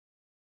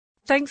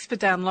Thanks for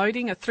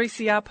downloading a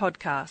 3CR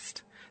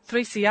podcast.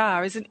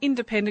 3CR is an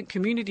independent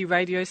community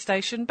radio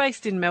station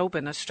based in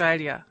Melbourne,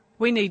 Australia.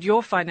 We need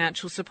your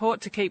financial support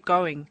to keep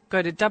going.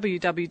 Go to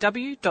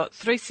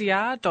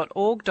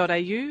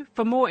www.3cr.org.au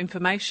for more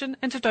information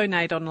and to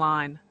donate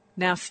online.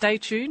 Now stay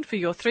tuned for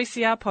your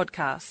 3CR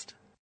podcast.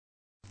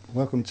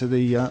 Welcome to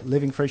the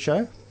Living Free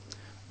Show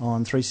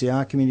on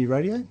 3CR Community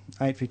Radio,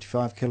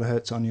 855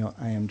 kilohertz on your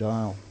AM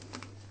dial.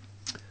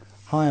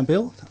 Hi, I'm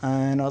Bill,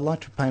 and I'd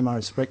like to pay my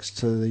respects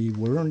to the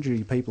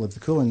Wurundjeri people of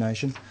the Kulin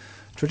Nation,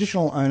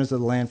 traditional owners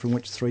of the land from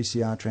which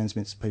 3CR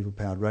transmits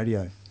people-powered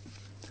radio.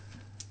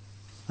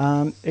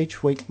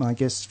 Each week my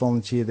guests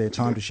volunteer their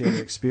time to share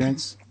their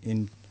experience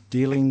in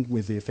dealing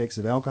with the effects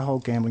of alcohol,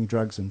 gambling,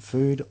 drugs and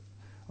food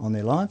on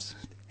their lives,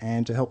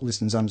 and to help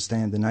listeners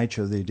understand the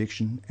nature of the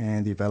addiction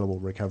and the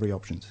available recovery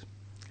options.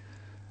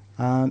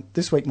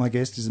 This week my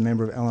guest is a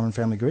member of Al-Anon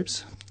Family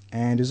Groups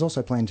and is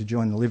also planning to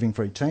join the Living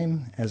Free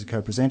team as a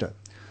co-presenter.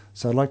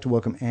 So I'd like to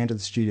welcome Anne to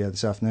the studio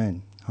this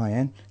afternoon. Hi,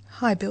 Anne.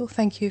 Hi, Bill.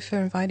 Thank you for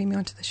inviting me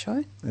onto the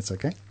show. That's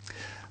okay.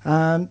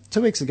 2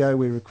 weeks ago,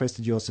 we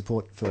requested your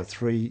support for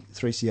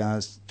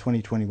 3CR's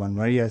 2021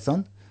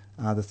 Radiothon.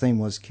 The theme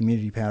was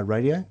community-powered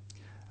radio.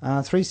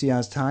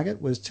 3CR's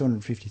target was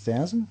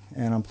 250,000,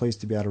 and I'm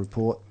pleased to be able to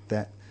report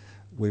that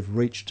we've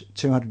reached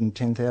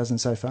 210,000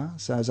 so far,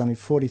 so there's only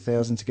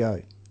 40,000 to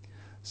go.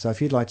 So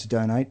if you'd like to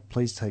donate,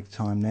 please take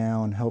time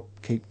now and help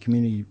keep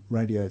community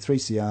radio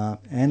 3CR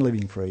and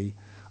Living Free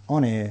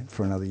on air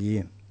for another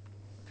year.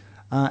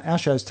 Our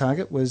show's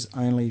target was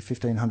only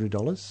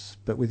 $1,500,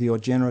 but with your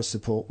generous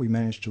support we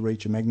managed to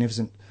reach a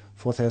magnificent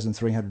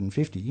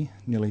 4,350,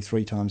 nearly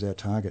 3 times our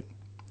target.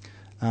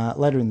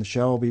 Later in the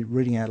show I'll be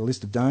reading out a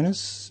list of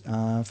donors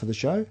for the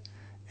show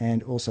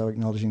and also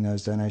acknowledging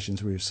those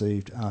donations we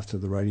received after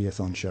the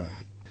Radiothon show.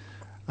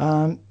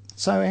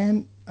 So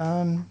Anne,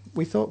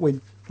 we thought we'd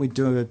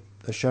do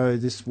a show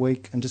this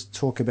week and just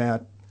talk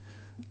about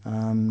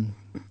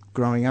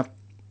growing up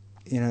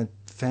in a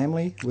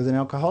family with an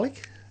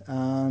alcoholic,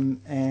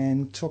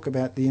 and talk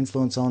about the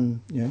influence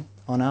on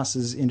us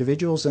as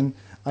individuals, and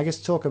I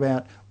guess talk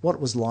about what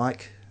it was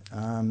like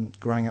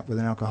growing up with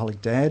an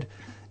alcoholic dad,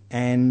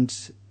 and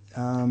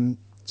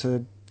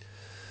to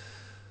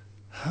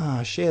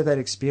share that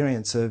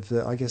experience of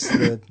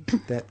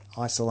that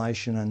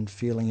isolation and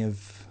feeling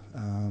of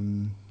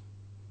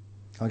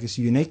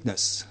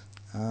uniqueness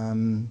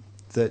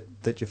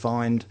that you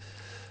find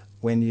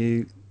when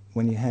you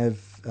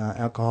have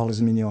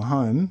alcoholism in your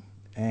home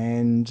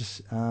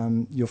and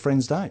your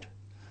friends don't.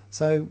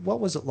 So what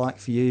was it like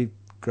for you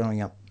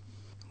growing up?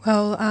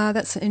 Well,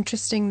 that's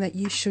interesting that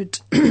you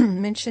should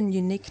mention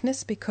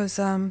uniqueness, because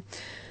I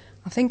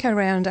think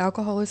around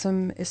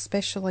alcoholism,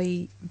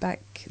 especially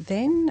back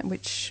then,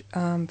 which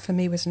for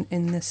me was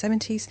in the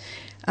 70s,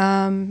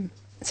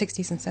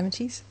 60s and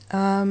 70s,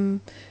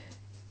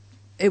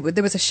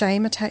 there was a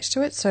shame attached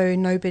to it, so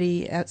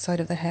nobody outside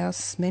of the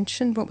house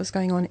mentioned what was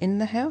going on in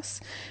the house,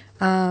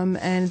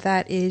 and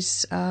that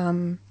is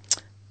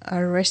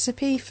a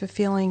recipe for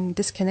feeling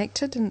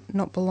disconnected and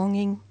not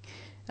belonging,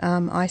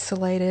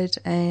 isolated,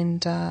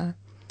 and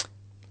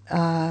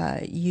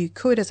you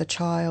could, as a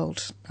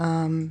child,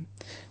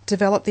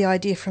 develop the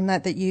idea from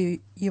that you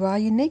are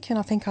unique, and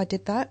I think I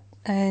did that.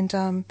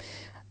 And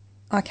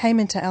I came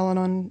into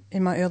Al-Anon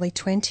in my early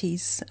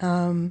 20s,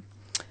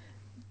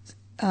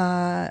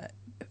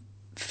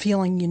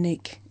 feeling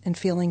unique and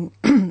feeling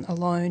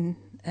alone,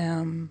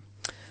 and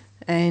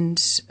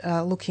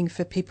looking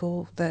for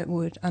people that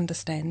would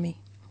understand me.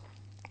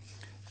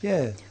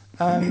 Yeah.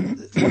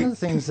 One of the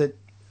things that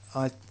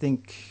I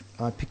think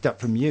I picked up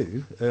from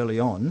you early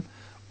on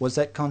was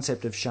that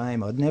concept of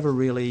shame. I'd never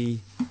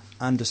really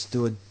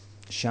understood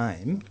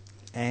shame,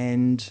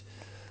 and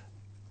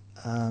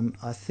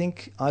I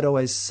think I'd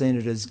always seen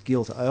it as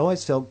guilt. I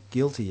always felt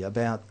guilty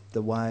about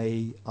the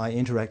way I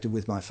interacted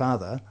with my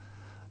father,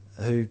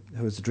 who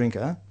was a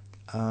drinker,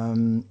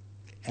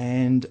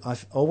 and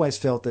I've always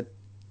felt that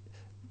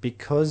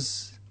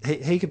because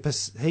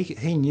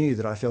he knew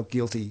that I felt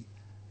guilty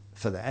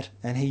for that,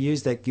 and he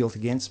used that guilt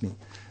against me.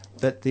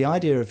 But the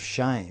idea of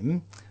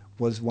shame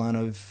was one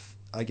of,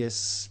 I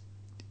guess,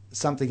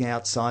 something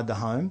outside the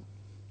home,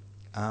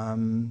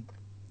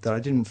 that I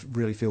didn't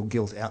really feel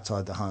guilt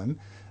outside the home,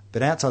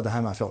 but outside the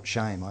home I felt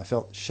shame. I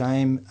felt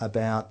shame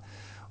about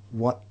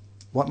what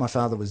my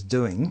father was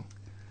doing,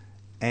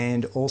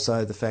 and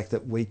also the fact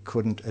that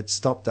it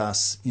stopped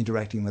us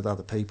interacting with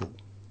other people.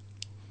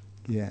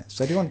 Yeah.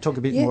 So do you want to talk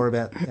a bit more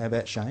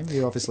about shame?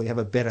 You obviously have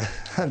a better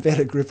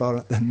grip on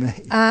it than me.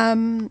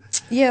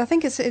 I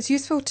think it's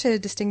useful to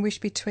distinguish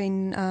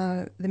between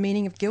the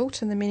meaning of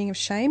guilt and the meaning of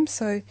shame.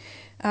 So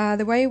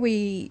the way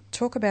we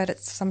talk about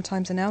it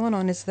sometimes in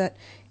Al-Anon is that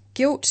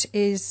guilt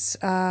is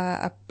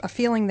a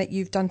feeling that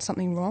you've done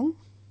something wrong,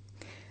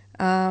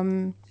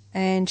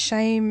 and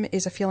shame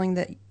is a feeling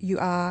that you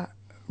are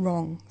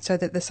wrong, so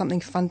that there's something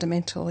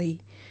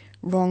fundamentally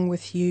wrong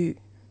with you.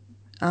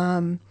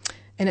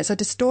 And it's a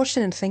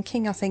distortion in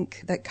thinking, I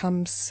think, that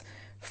comes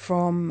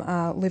from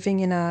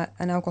living in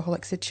an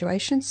alcoholic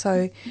situation.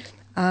 So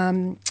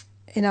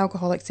in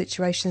alcoholic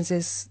situations,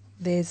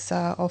 there's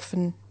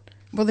often,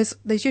 well,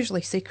 there's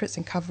usually secrets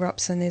and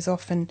cover-ups, and there's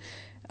often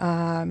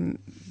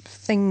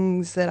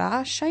things that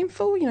are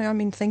shameful.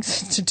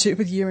 Things to do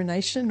with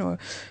urination or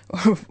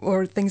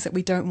things that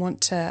we don't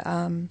want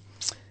to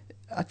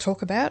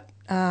talk about.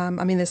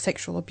 There's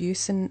sexual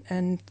abuse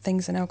and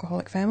things in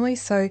alcoholic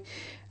families. So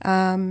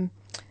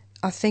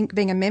I think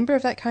being a member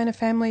of that kind of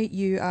family,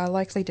 you are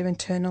likely to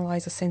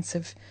internalise a sense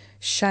of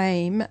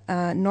shame,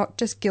 not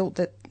just guilt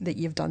that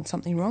you've done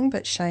something wrong,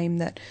 but shame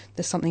that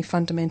there's something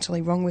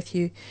fundamentally wrong with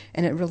you,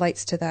 and it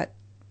relates to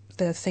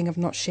the thing of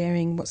not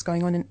sharing what's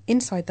going on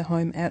inside the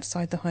home,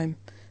 outside the home,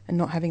 and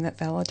not having that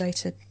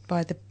validated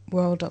by the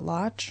world at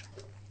large.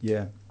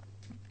 Yeah.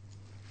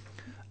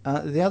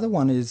 The other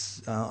one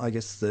is, I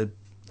guess, the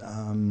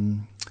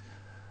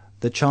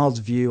child's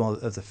view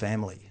of the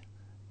family.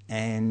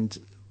 And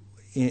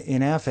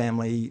in our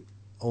family,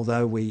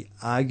 although we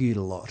argued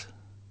a lot,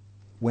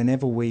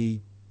 whenever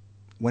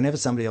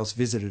somebody else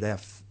visited our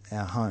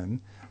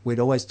home, we'd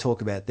always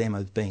talk about them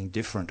as being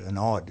different and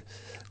odd,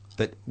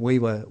 but we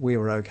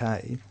were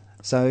okay.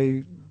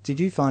 So did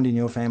you find in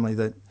your family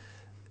that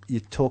you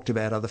talked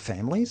about other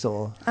families,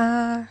 or?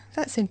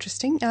 That's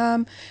interesting.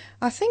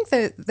 I think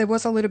that there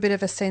was a little bit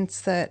of a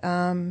sense that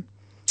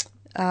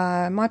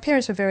my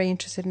parents were very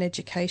interested in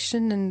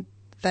education, and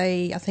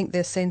I think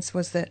their sense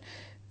was that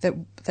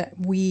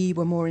we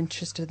were more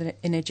interested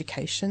in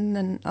education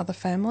than other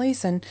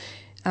families, and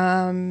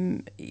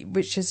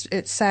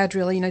it's sad,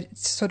 really.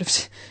 It's sort of.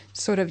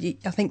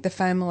 I think the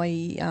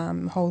family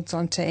holds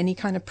on to any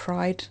kind of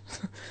pride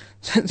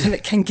that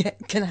it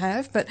can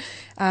have, but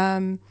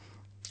and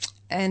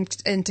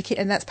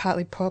that's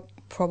partly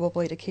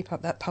probably to keep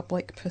up that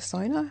public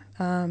persona,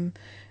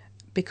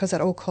 because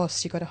at all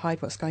costs you've got to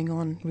hide what's going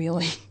on,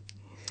 really.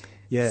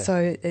 Yeah.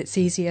 So it's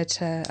easier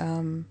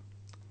to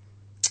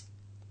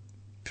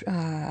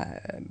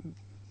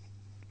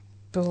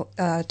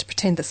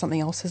pretend that something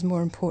else is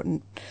more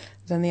important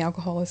than the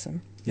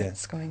alcoholism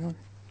that's going on.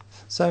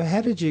 So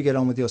how did you get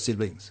on with your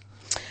siblings?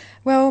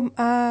 Well,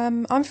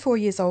 I'm 4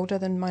 years older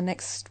than my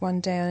next one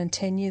down and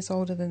 10 years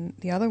older than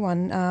the other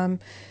one.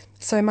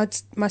 So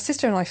my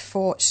sister and I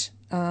fought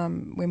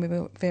when we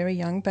were very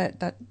young, but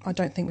that I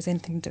don't think was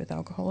anything to do with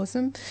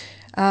alcoholism.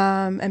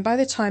 And by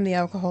the time the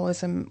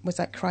alcoholism was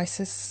at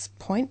crisis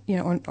point,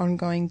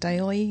 ongoing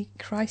daily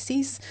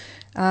crises,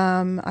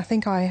 I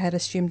think I had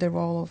assumed the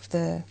role of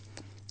the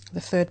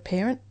third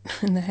parent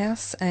in the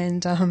house,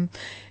 and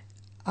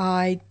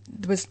I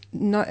was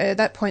not at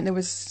that point. There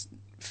was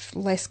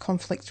less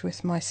conflict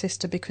with my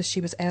sister because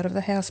she was out of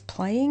the house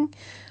playing.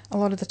 A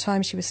lot of the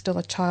time she was still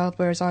a child,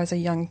 whereas I was a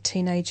young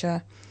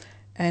teenager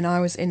and I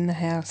was in the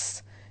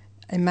house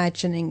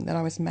imagining that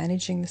I was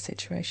managing the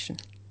situation,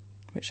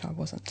 which I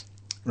wasn't.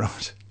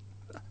 Right.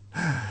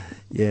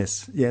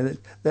 Yes. Yeah,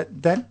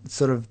 that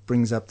sort of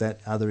brings up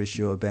that other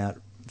issue about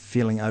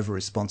feeling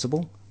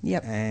over-responsible.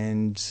 Yep.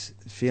 And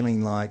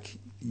feeling like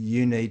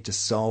you need to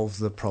solve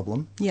the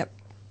problem. Yep.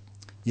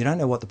 You don't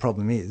know what the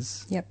problem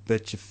is, yep,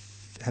 but you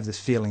have this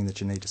feeling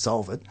that you need to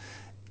solve it.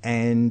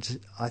 And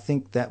I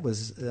think that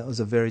was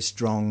a very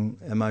strong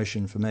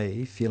emotion for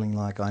me, feeling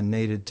like I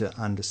needed to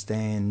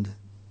understand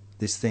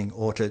this thing,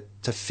 or to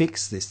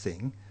fix this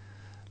thing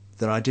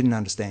that I didn't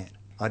understand.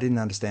 I didn't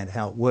understand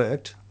how it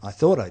worked. I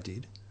thought I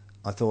did.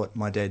 I thought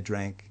my dad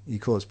drank, he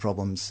caused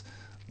problems,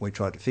 we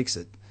tried to fix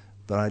it.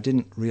 But I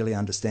didn't really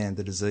understand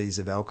the disease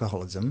of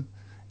alcoholism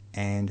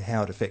and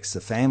how it affects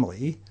the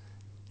family,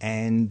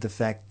 and the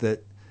fact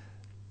that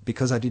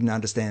because I didn't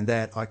understand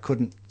that, I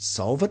couldn't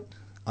solve it.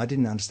 I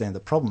didn't understand the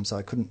problem, so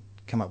I couldn't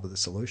come up with a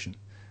solution.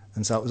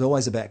 And so it was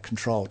always about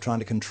control, trying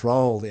to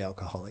control the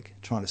alcoholic,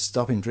 trying to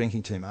stop him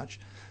drinking too much,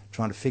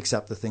 trying to fix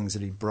up the things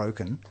that he'd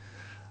broken,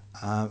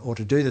 or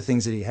to do the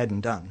things that he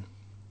hadn't done.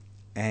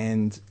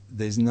 And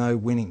there's no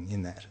winning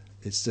in that.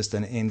 It's just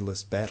an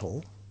endless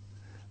battle.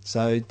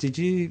 So did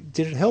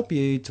it help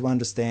you to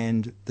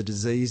understand the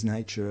disease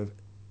nature of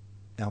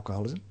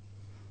alcoholism?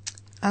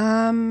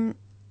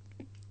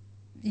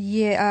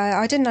 Yeah,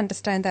 I didn't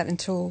understand that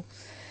until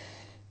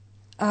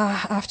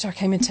after I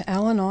came into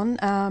Al-Anon.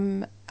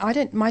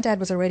 My dad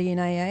was already in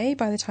AA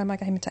by the time I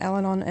came into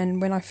Al-Anon,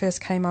 and when I first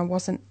came, I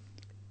wasn't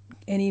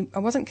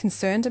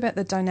concerned about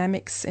the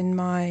dynamics in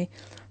my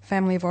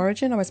family of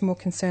origin. I was more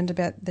concerned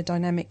about the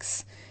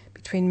dynamics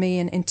between me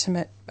and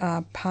intimate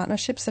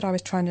partnerships that I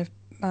was trying to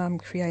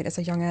create as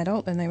a young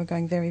adult, and they were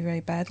going very, very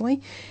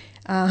badly.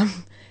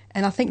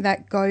 And I think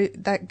that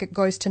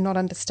goes to not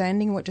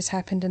understanding what just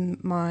happened in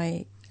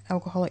my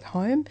alcoholic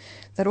home,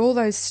 that all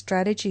those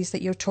strategies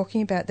that you're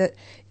talking about, that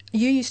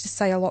you used to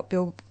say a lot,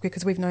 Bill,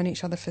 because we've known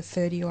each other for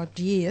 30-odd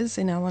years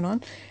in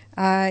Al-Anon,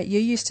 you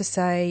used to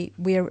say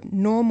we're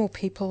normal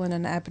people in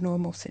an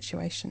abnormal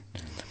situation.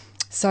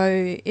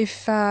 So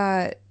if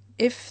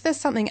there's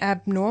something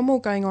abnormal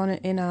going on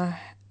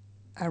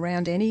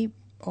around any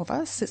of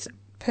us, it's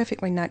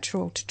perfectly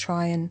natural to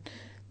try and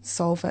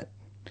solve it.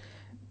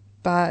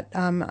 But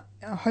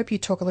I hope you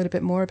talk a little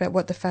bit more about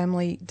what the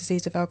family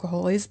disease of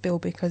alcohol is, Bill,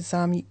 because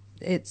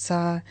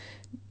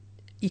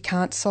you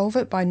can't solve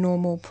it by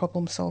normal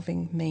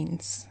problem-solving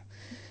means.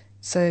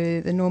 So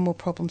the normal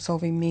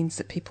problem-solving means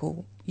that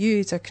people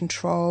use are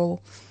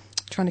control,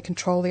 trying to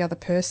control the other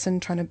person,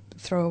 trying to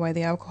throw away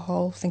the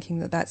alcohol, thinking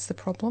that that's the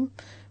problem,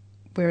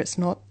 where it's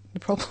not the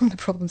problem. The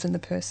problem's in the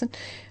person.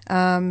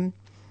 And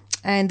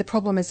the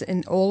problem is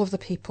in all of the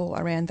people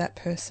around that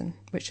person,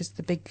 which is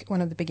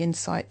one of the big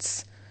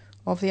insights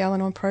of the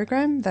Al-Anon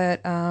program,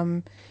 that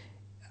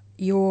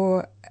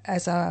you're,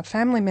 as a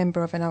family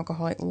member of an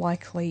alcoholic,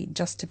 likely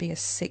just to be as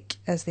sick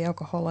as the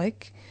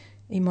alcoholic,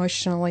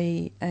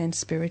 emotionally and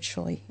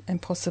spiritually,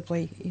 and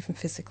possibly even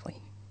physically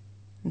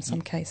in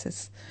some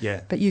cases.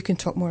 Yeah. But you can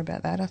talk more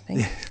about that, I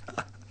think.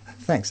 Yeah.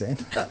 Thanks, Anne.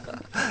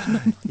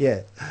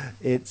 Yeah,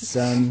 it's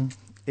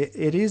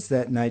it is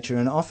that nature,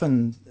 and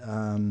often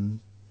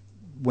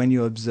when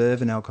you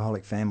observe an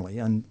alcoholic family,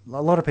 and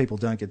a lot of people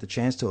don't get the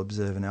chance to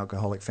observe an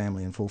alcoholic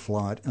family in full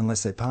flight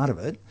unless they're part of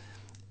it,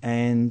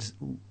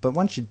 but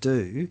once you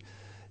do,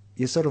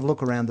 you sort of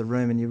look around the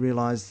room and you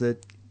realise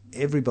that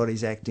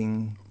everybody's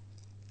acting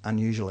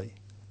unusually.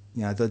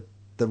 You know,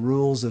 the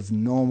rules of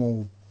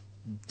normal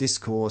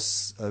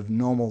discourse, of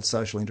normal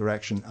social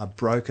interaction are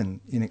broken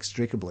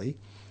inextricably.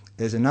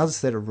 There's another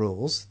set of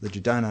rules that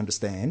you don't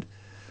understand,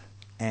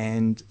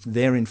 and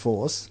they're in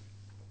force.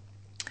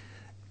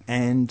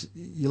 And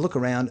you look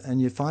around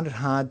and you find it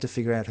hard to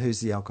figure out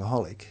who's the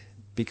alcoholic,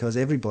 because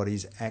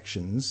everybody's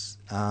actions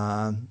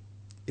are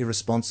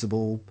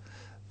irresponsible.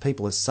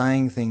 People are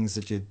saying things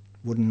that you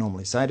wouldn't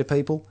normally say to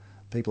people.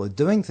 People are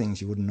doing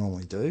things you wouldn't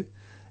normally do.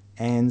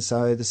 And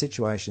so the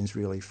situation is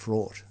really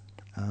fraught.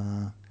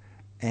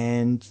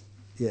 And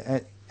yeah,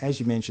 as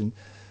you mentioned,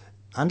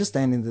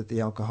 understanding that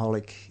the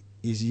alcoholic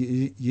is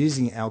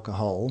using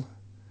alcohol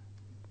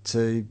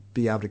to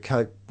be able to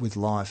cope with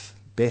life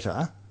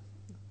better,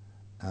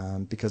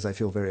 because they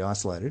feel very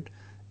isolated.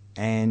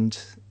 And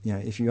you know,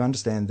 if you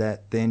understand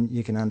that, then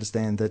you can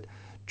understand that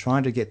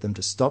trying to get them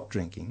to stop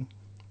drinking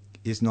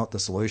is not the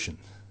solution.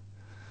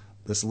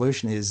 The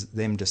solution is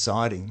them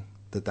deciding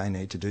that they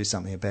need to do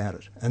something about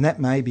it. And that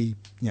may be,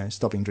 you know,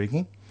 stopping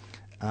drinking.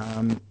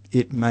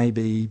 It may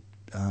be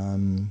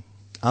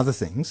other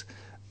things,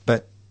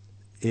 but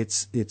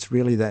it's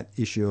really that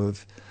issue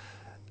of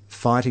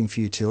fighting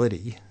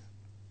futility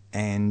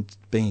and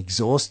being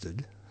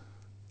exhausted.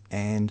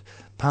 And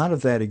part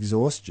of that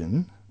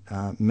exhaustion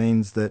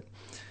means that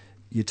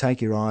you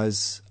take your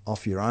eyes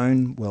off your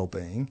own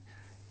well-being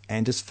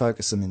and just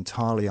focus them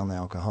entirely on the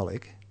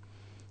alcoholic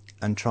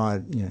and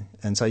try, you know,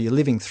 and so you're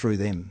living through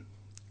them,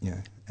 you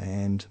know,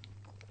 and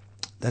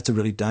that's a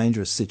really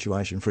dangerous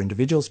situation for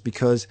individuals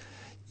because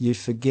you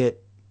forget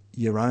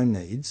your own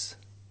needs,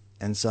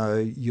 and so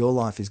your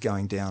life is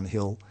going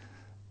downhill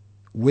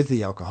with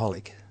the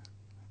alcoholic,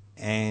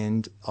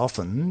 and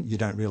often you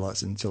don't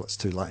realise it until it's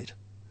too late.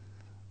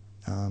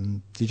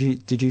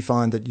 Did you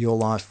find that your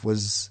life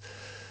was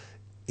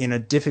in a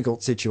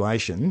difficult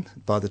situation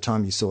by the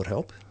time you sought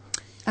help?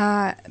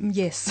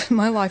 Yes,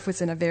 my life was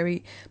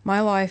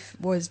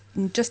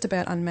just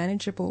about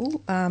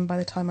unmanageable by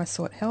the time I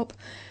sought help,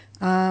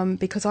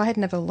 because I had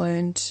never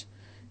learned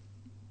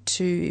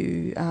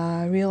to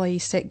really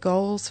set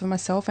goals for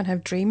myself and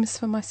have dreams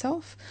for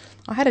myself.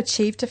 I had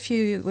achieved a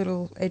few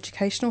little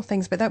educational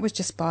things, but that was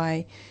just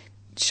by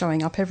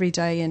showing up every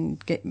day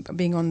and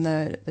being on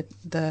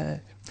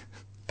the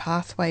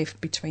pathway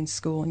between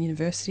school and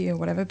university or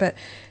whatever. But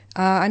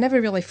I never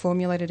really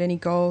formulated any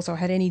goals or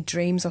had any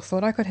dreams or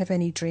thought I could have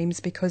any dreams,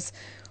 because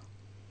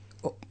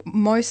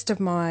most of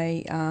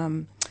my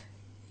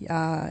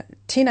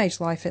teenage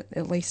life,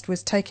 at least,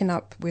 was taken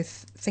up with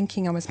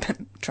thinking I was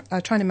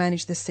trying to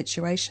manage this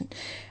situation.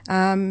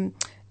 And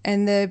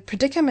the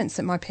predicaments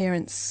that my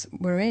parents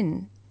were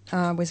in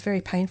was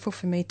very painful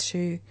for me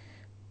to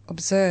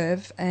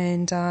observe,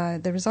 and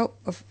the result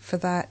of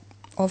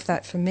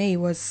that for me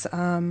was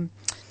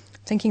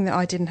thinking that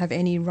I didn't have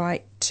any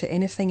right to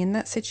anything in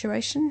that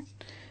situation,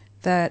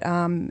 that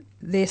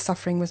their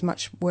suffering was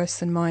much worse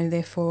than mine,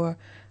 therefore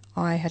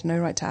I had no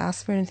right to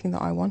ask for anything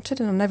that I wanted,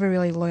 and I never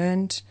really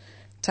learned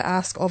to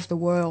ask of the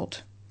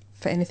world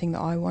for anything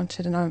that I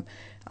wanted, and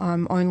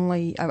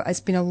it's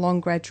been a long,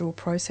 gradual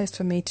process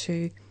for me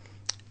to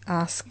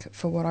ask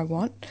for what I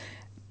want.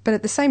 But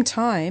at the same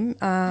time,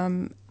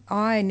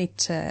 I need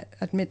to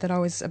admit that I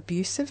was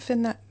abusive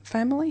in that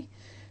family,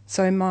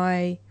 so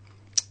my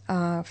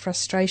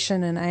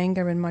frustration and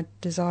anger and my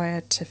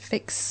desire to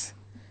fix,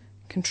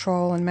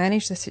 control and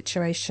manage the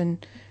situation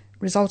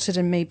resulted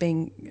in me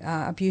being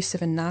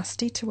abusive and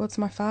nasty towards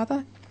my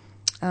father,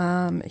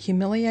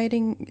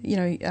 humiliating,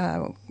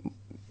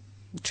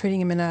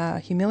 treating him in a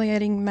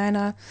humiliating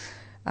manner,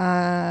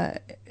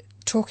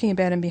 talking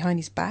about him behind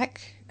his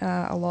back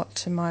a lot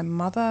to my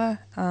mother,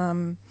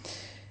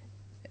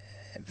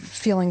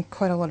 feeling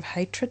quite a lot of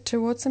hatred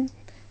towards him,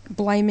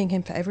 blaming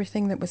him for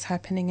everything that was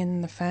happening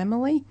in the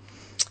family.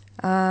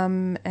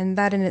 And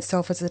that in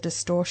itself is a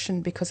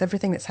distortion, because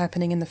everything that's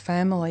happening in the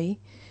family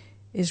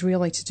is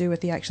really to do with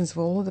the actions of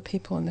all of the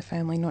people in the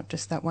family, not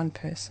just that one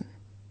person.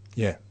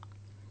 Yeah.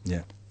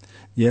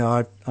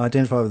 I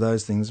identify with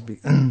those things.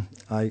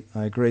 I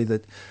agree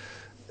that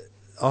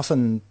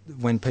often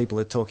when people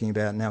are talking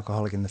about an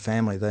alcoholic in the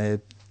family,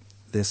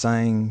 they're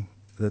saying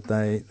that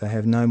they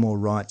have no more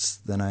rights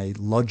than a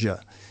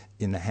lodger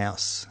in the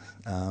house.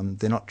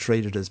 They're not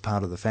treated as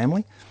part of the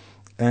family,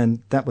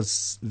 and that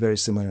was very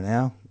similar in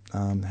our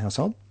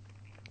household.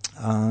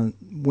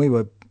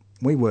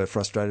 We were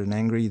frustrated and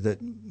angry that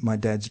my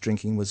dad's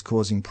drinking was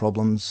causing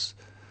problems.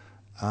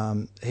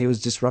 He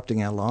was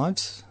disrupting our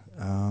lives.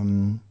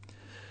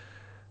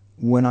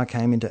 When I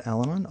came into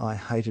Al-Anon, I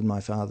hated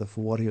my father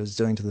for what he was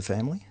doing to the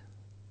family.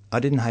 I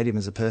didn't hate him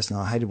as a person,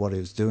 I hated what he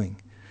was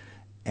doing.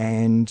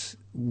 And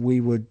we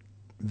would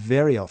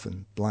very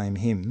often blame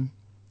him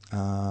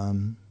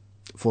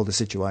for the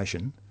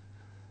situation.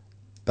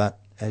 But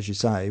as you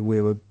say,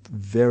 we were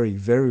very,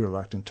 very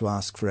reluctant to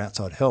ask for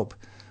outside help,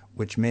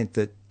 which meant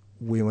that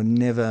we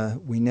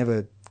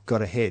never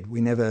got ahead.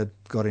 We never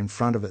got in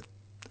front of it.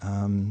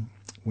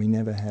 We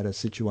never had a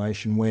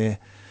situation where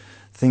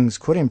things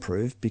could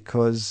improve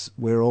because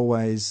we're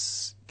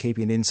always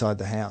keeping it inside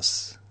the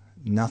house.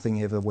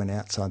 Nothing ever went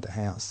outside the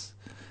house.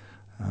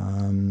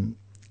 And,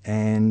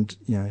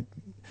 you know,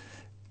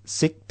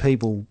 sick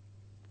people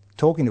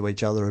talking to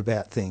each other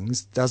about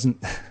things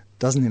doesn't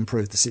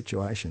improve the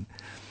situation.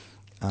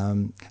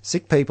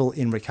 Sick people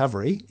in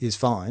recovery is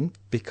fine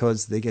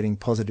because they're getting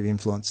positive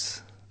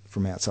influence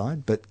from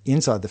outside, but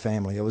inside the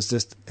family it was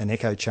just an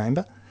echo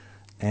chamber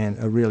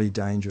and a really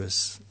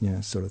dangerous,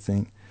 sort of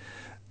thing.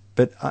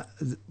 But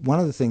one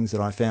of the things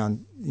that I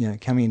found,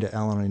 coming into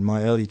Al-Anon in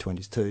my early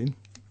 20s too,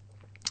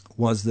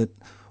 was that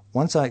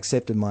once I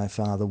accepted my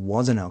father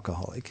was an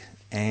alcoholic,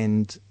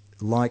 and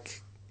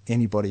like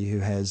anybody who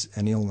has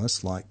an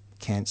illness like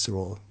cancer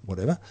or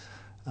whatever,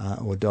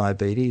 or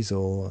diabetes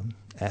or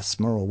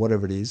asthma or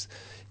whatever it is,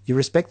 you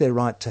respect their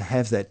right to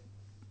have that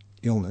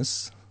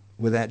illness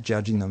without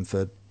judging them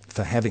for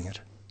having it.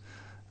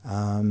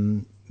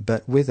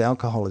 But with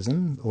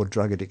alcoholism or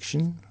drug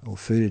addiction or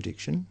food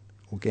addiction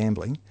or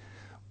gambling,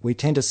 we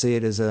tend to see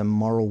it as a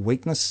moral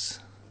weakness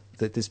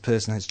that this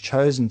person has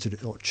chosen to do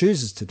or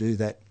chooses to do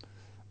that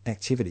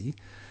activity,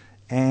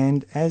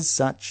 and as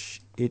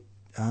such it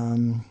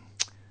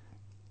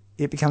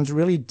becomes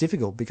really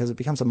difficult because it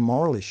becomes a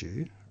moral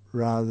issue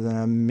rather than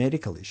a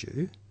medical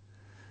issue,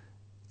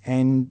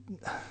 and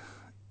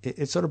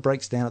it sort of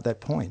breaks down at that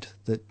point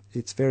that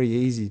it's very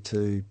easy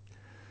to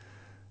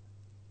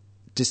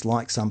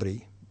dislike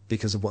somebody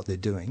because of what they're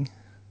doing.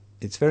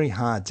 It's very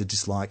hard to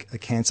dislike a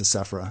cancer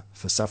sufferer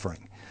for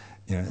suffering.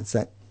 It's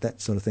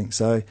that sort of thing.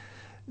 So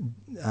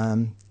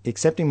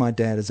accepting my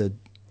dad as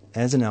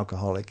an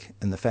alcoholic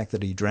and the fact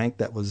that he drank,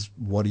 that was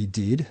what he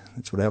did.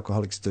 That's what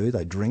alcoholics do,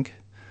 they drink.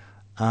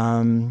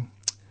 Then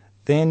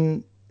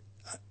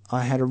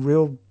I had a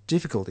real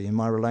difficulty in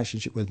my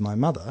relationship with my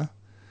mother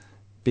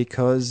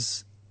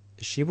because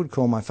she would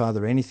call my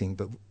father anything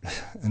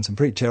and some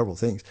pretty terrible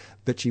things,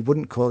 but she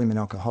wouldn't call him an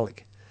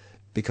alcoholic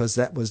because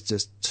that was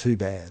just too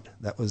bad.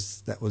 That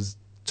was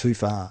too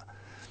far.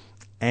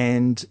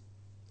 And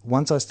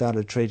once I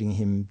started treating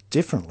him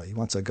differently,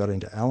 once I got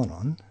into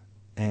Al-Anon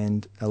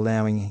and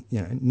allowing,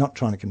 not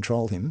trying to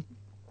control him,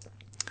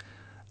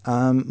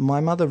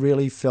 my mother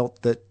really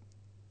felt that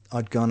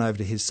I'd gone over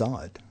to his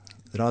side,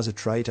 that I was a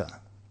traitor.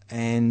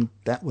 And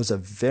that was a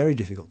very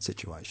difficult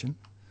situation.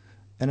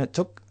 And it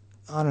took,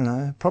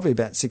 probably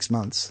about 6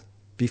 months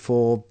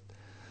before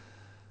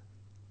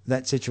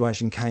that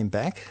situation came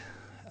back.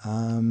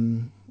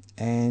 And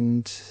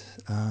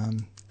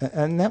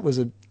that was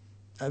a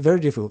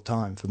very difficult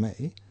time for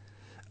me.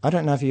 I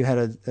don't know if you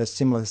had a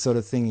similar sort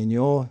of thing in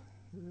your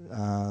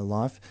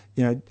life.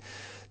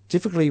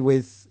 Typically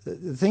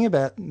the thing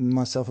about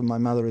myself and my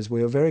mother is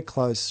we were very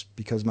close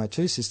because my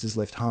two sisters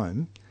left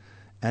home,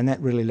 and that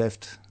really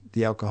left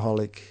the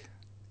alcoholic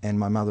and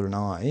my mother and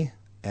I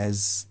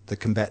as the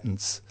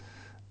combatants.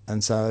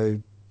 And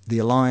so the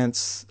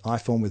alliance I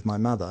formed with my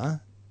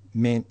mother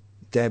meant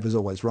Dad was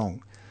always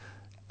wrong,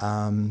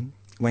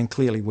 when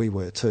clearly we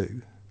were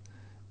too.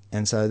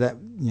 And so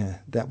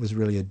that was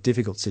really a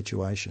difficult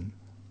situation.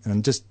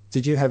 And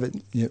did you have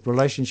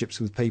relationships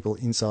with people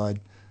inside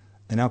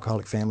an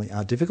alcoholic family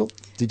are difficult?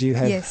 Did you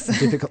have a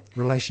difficult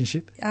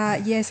relationship?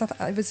 Yes,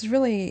 it was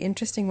really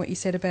interesting what you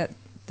said about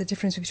the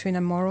difference between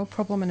a moral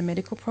problem and a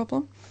medical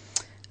problem.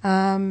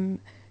 As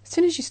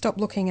soon as you stop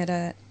looking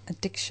at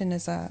addiction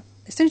as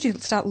soon as you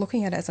start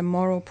looking at it as a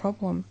moral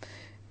problem,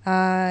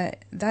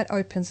 that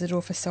opens the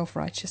door for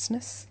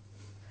self-righteousness.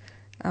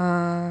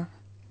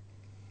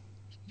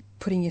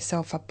 Putting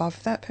yourself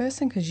above that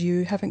person because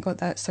you haven't got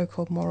that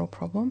so-called moral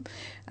problem,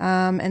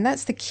 and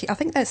that's the key. I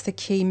think that's the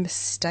key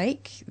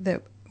mistake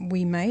that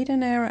we made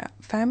in our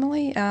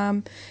family.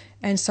 And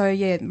so,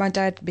 my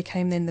dad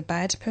became then the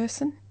bad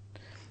person.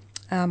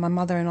 My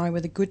mother and I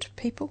were the good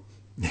people.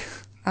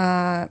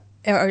 Or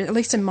at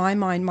least in my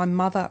mind, my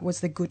mother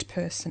was the good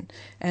person,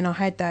 and I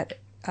had that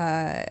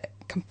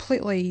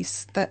completely.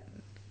 That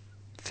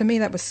for me,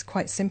 that was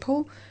quite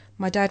simple.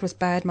 My dad was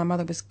bad. My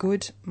mother was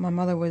good. My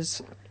mother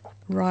was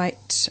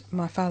right,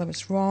 my father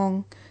was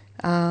wrong,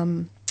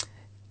 and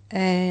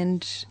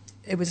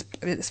it was,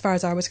 as far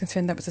as I was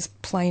concerned, that was as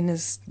plain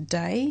as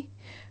day.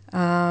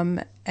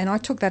 And I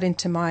took that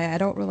into my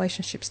adult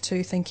relationships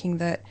too, thinking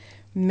that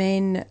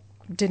men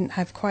didn't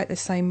have quite the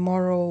same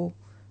moral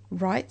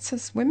rights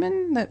as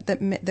women,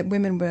 that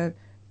women were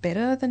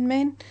better than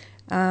men.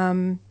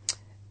 And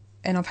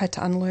I've had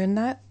to unlearn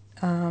that.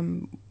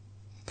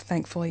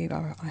 Thankfully,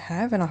 I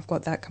have, and I've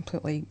got that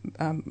completely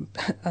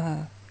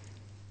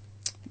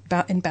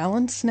in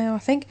balance now, I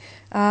think.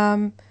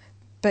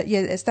 But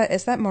yeah, it's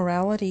that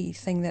morality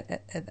thing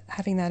that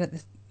having that at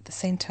the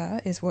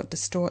centre is what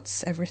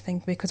distorts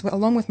everything, because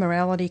along with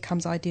morality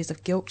comes ideas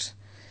of guilt,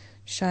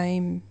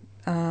 shame,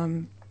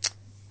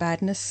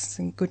 badness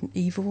and good and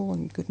evil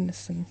and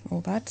goodness and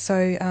all that.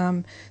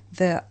 So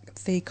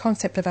the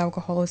concept of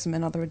alcoholism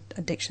and other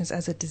addictions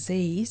as a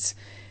disease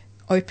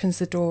opens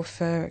the door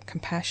for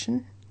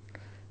compassion,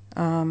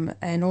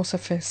 and also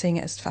for seeing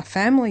it as a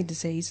family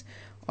disease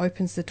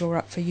opens the door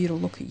up for you to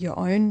look at your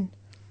own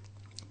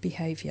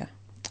behaviour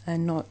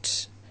and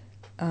not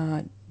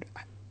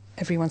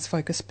everyone's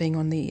focus being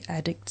on the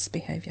addict's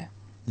behaviour.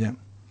 Yeah.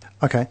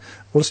 Okay.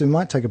 Well, so we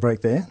might take a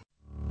break there.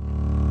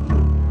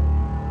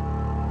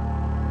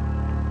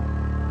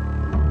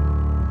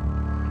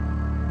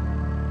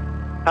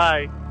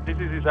 Hi, this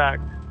is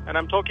Isaac, and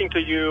I'm talking to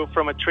you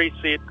from a tree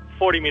seat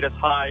 40 meters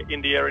high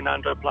in the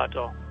Erinandra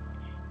Plateau.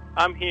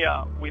 I'm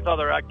here with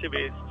other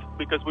activists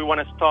because we want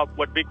to stop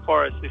what Big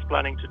Forest is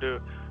planning to do,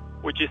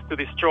 which is to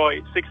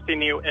destroy 60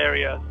 new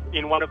areas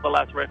in one of the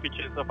last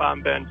refuges of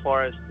Ambent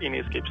Forest in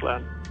East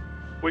Gippsland.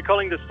 We're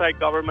calling the state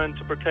government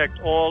to protect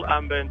all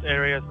ambient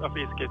areas of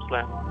East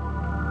Gippsland.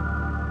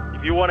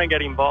 If you want to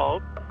get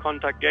involved,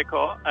 contact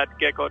GECO at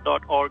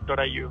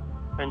geco.org.au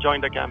and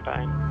join the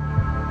campaign.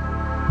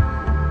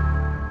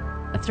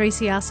 A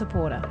 3CR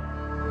supporter.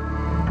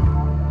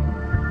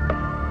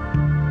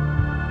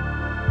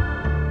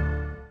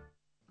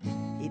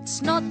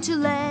 It's not too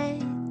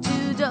late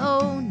to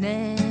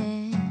donate.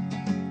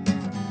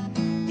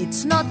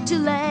 It's not too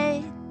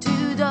late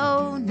to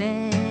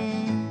donate.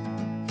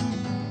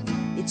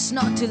 It's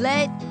not too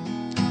late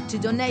to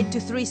donate to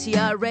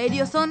 3CR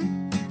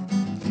Radiothon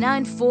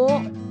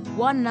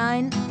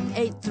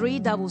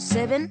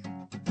 94198377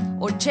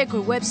 or check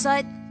our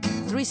website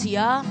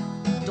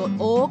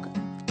 3cr.org.au.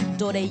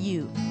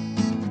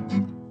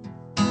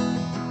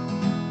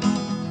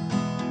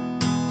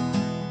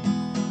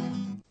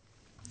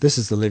 This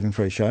is the Living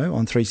Free Show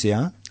on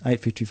 3CR,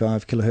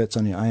 855 kilohertz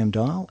on your AM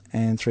dial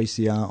and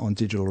 3CR on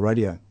digital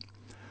radio.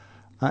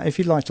 If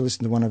you'd like to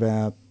listen to one of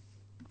our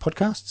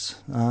podcasts,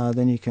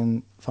 then you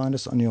can find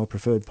us on your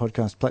preferred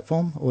podcast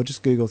platform or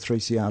just Google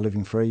 3CR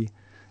Living Free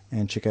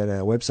and check out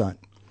our website.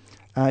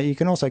 You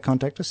can also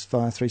contact us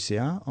via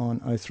 3CR on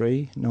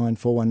 03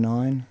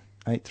 9419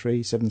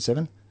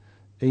 8377,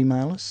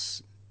 email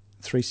us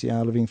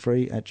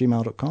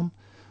 3crlivingfree@gmail.com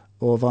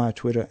or via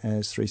Twitter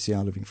as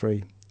 3CR Living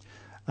Free.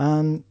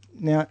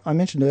 Now, I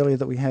mentioned earlier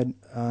that we had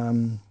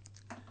over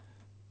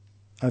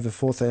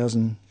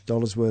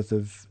 $4,000 worth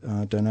of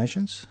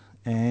donations,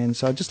 and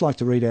so I'd just like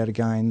to read out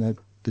again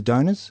the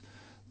donors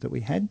that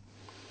we had.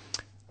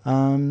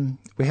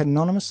 We had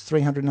Anonymous,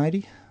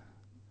 380,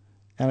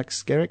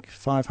 Alex Skerrick,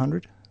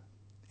 500,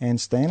 Anne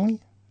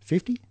Stanley,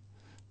 50,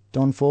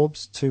 Don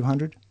Forbes,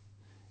 200,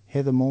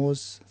 Heather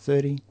Moores,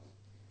 30,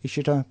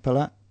 Ishita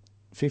Palat,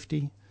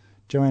 50,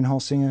 Joanne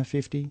Holsinger,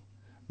 50,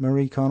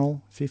 Marie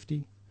Connell,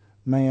 50,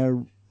 Maya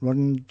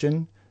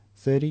Rodingen,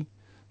 30,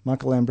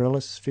 Michael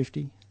Ambrellis,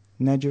 50,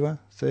 Najwa,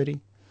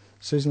 30,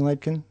 Susan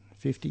Ledkin,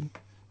 50,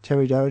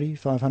 Terry Doherty,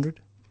 500,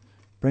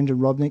 Brenda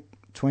Robnick,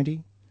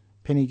 20,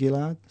 Penny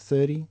Gillard,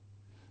 30,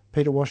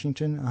 Peter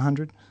Washington,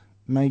 100,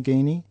 May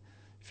Geeney,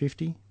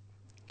 50,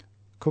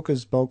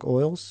 Cookers Bulk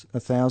Oils,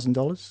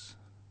 $1,000,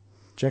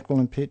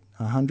 Jacqueline Pitt,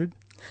 $100,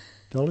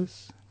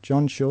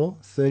 John Shaw,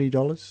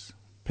 $30,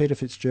 Peter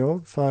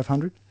Fitzgerald,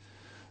 500,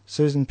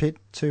 Susan Pitt,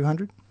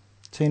 200,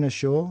 Tina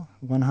Shaw,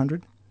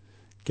 100,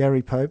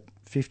 Gary Pope,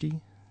 50,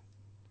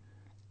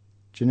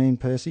 Janine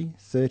Percy,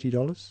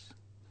 $30,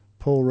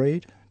 Paul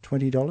Reed,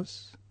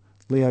 $20,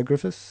 Leo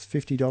Griffiths,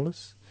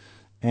 $50,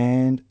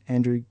 and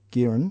Andrew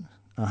Gearan,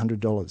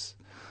 $100.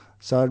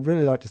 So I'd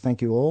really like to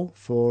thank you all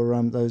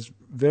for those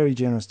very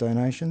generous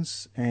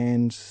donations,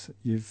 and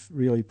you've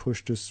really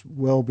pushed us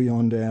well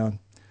beyond our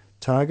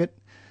target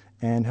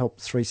and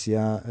helped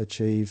 3CR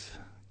achieve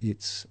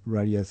its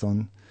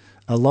radiothon,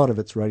 a lot of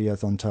its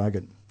radiothon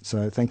target.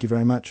 So thank you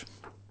very much.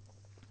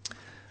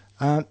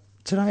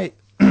 Today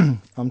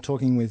I'm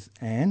talking with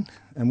Anne,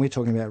 and we're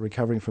talking about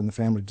recovering from the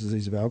family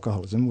disease of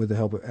alcoholism with the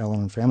help of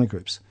Al-Anon family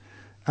groups.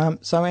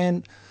 So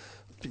Anne,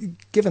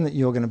 given that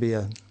you're going to be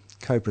a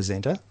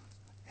co-presenter,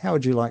 how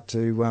would you like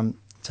to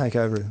take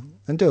over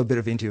and do a bit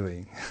of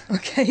interviewing?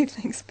 Okay,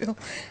 thanks, Bill.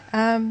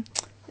 I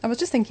was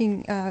just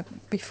thinking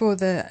before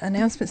the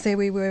announcements there,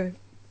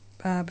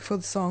 before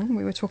the song,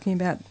 we were talking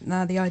about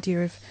the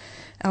idea of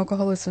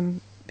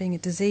alcoholism being a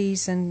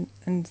disease, and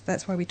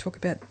that's why we talk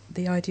about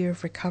the idea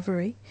of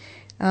recovery.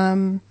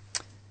 I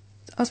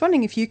was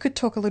wondering if you could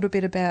talk a little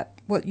bit about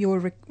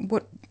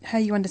how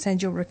you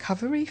understand your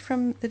recovery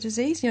from the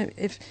disease. You know,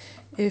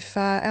 If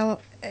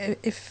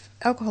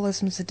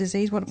alcoholism is a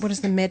disease, what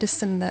is the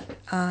medicine that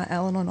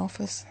Al-Anon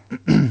offers?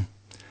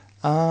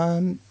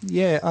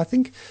 I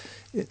think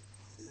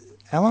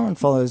Al-Anon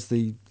follows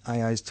the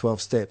AA's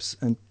 12 steps,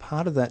 and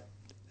part of that,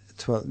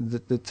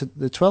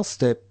 the 12th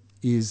step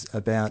is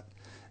about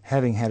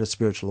having had a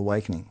spiritual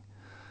awakening.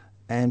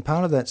 And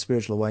part of that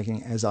spiritual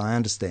awakening, as I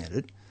understand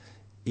it,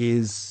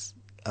 is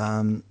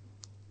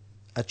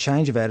a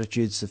change of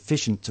attitude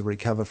sufficient to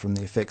recover from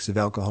the effects of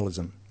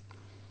alcoholism.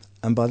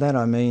 And by that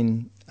I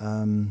mean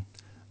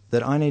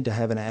that I need to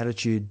have an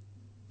attitude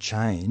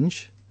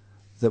change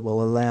that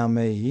will allow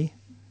me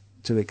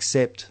to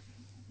accept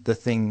the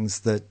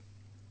things that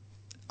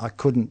I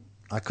couldn't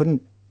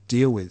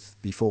deal with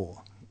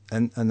before.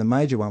 And the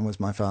major one was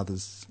my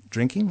father's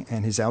drinking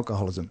and his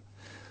alcoholism.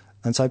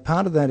 And so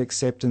part of that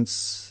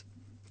acceptance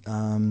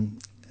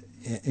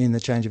in the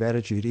change of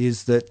attitude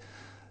is that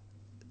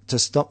to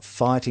stop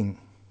fighting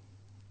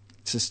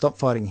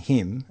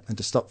him and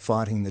to stop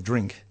fighting the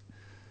drink,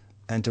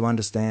 and to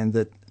understand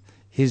that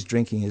his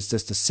drinking is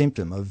just a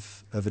symptom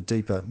of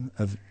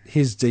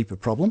his deeper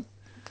problem,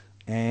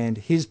 and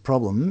his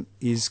problem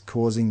is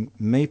causing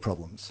me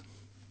problems.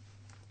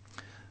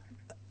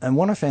 And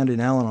what I found in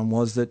Al-Anon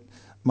was that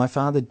my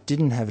father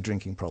didn't have a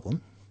drinking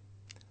problem.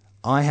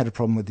 I had a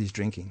problem with his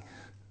drinking.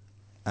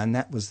 And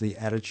that was the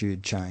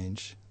attitude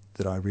change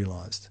that I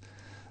realised.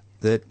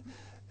 That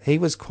he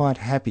was quite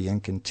happy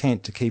and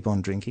content to keep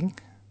on drinking,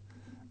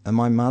 and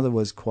my mother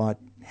was quite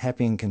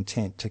happy and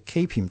content to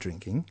keep him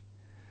drinking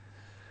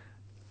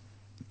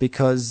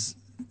because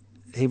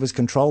he was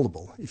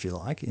controllable, if you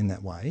like, in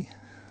that way.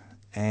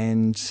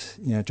 And,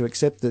 to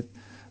accept that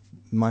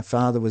my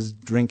father was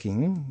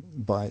drinking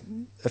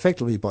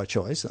effectively by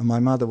choice, and my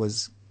mother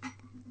was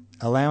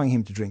allowing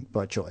him to drink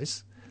by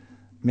choice,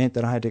 meant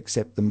that I had to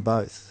accept them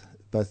both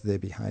of their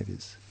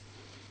behaviours.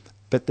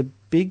 But the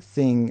big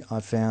thing I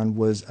found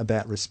was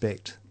about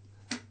respect,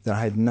 that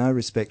I had no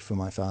respect for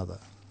my father.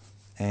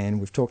 And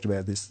we've talked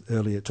about this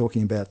earlier,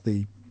 talking about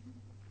the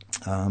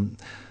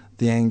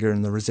anger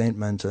and the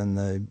resentment and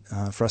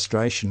the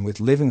frustration with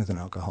living with an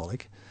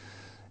alcoholic.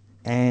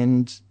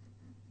 And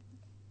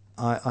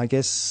I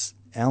guess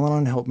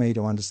Al-Anon helped me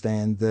to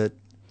understand that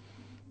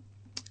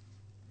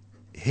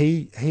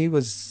he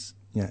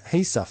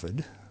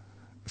suffered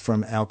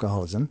from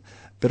alcoholism,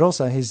 but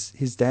also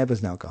his dad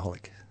was an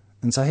alcoholic.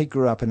 And so he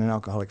grew up in an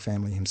alcoholic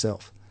family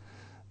himself.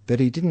 But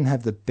he didn't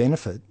have the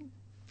benefit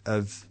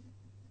of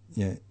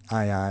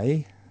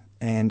AA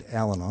and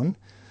Al-Anon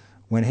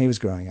when he was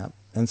growing up.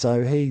 And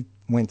so he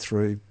went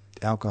through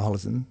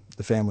alcoholism,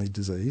 the family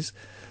disease,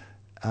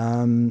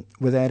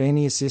 without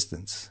any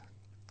assistance.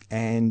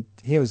 And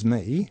here was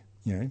me,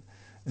 and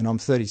I'm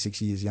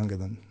 36 years younger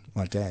than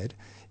my dad,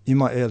 in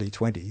my early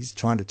 20s,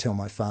 trying to tell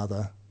my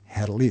father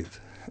how to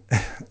live.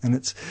 And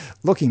it's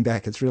looking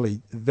back, it's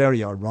really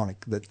very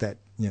ironic that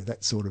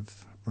sort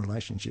of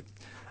relationship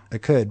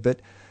occurred.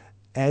 But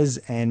as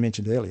Anne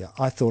mentioned earlier,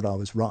 I thought I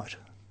was right.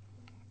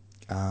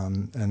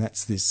 And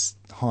that's this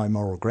high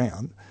moral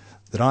ground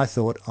that I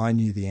thought I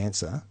knew the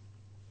answer.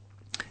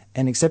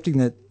 And accepting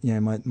that,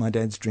 my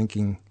dad's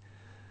drinking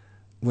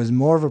was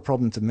more of a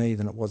problem to me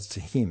than it was to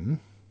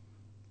him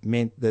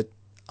meant that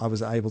I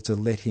was able to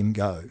let him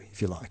go,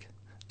 if you like,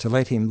 to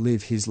let him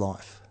live his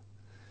life.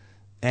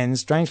 And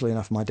strangely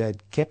enough, my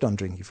dad kept on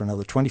drinking for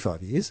another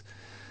 25 years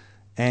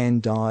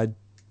and died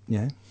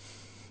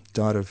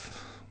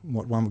of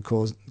what one would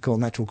call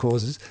natural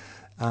causes.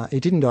 He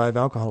didn't die of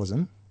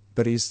alcoholism,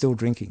 but he's still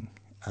drinking.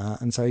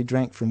 And so he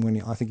drank from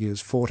when I think he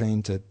was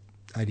 14 to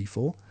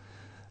 84,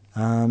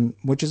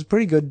 which is a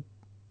pretty good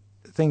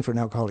thing for an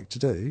alcoholic to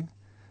do.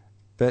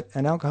 But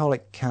an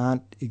alcoholic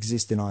can't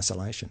exist in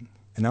isolation.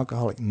 An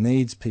alcoholic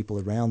needs people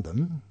around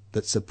them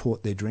that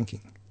support their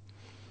drinking.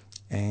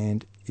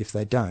 And if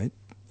they don't,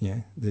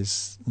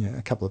 there's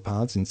a couple of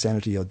paths,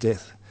 insanity or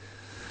death.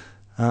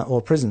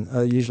 Or prison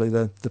are usually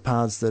the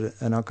paths that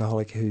an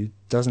alcoholic who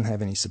doesn't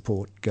have any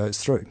support goes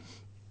through.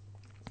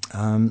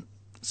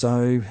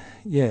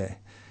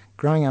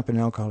 Growing up in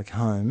an alcoholic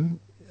home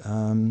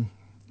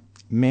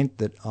meant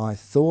that I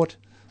thought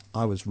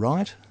I was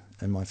right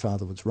and my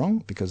father was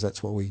wrong, because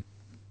that's what we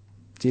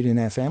did in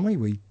our family.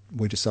 We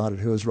decided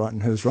who was right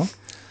and who was wrong.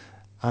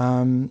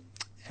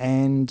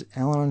 And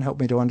Al-Anon helped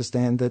me to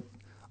understand that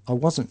I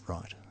wasn't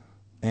right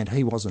and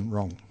he wasn't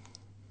wrong.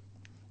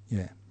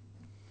 Yeah.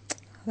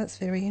 That's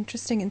very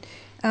interesting.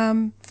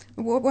 And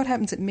what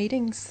happens at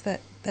meetings at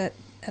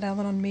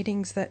Al-Anon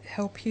meetings that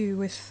help you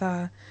with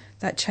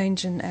that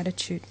change in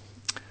attitude?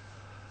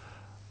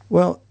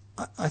 Well,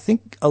 I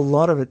think a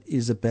lot of it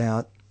is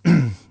about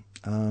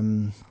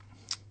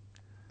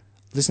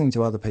listening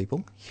to other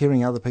people,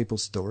 hearing other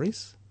people's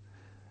stories.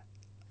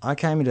 I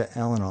came into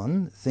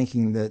Al-Anon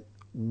thinking that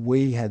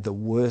we had the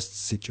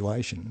worst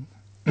situation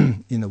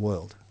in the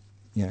world.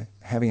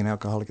 Having an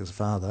alcoholic as a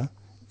father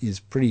is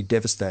pretty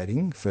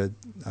devastating for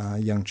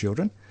young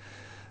children,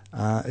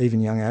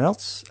 even young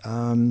adults.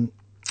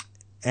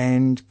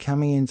 And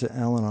coming into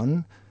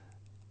Al-Anon,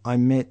 I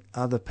met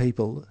other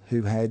people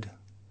who had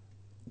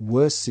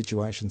worse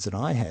situations than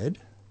I had,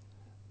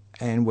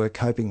 and were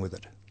coping with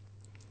it.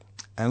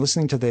 And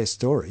listening to their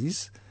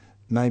stories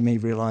made me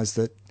realise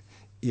that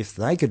if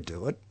they could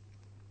do it,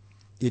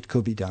 it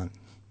could be done.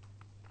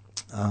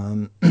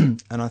 And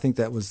I think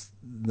that was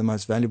the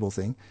most valuable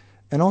thing.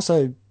 And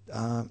also,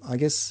 I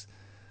guess,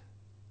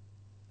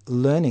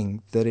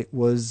 learning that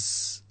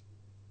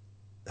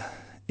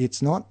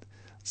it's not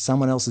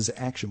someone else's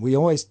action. We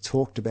always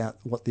talked about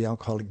what the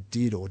alcoholic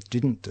did or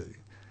didn't do.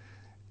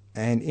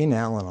 And in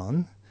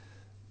Al-Anon,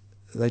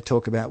 they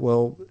talk about,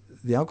 well,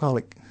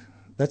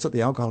 that's what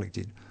the alcoholic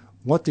did.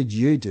 What did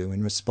you do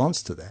in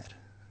response to that?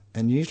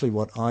 And usually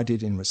what I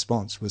did in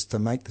response was to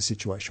make the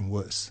situation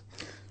worse,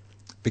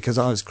 because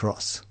I was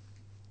cross.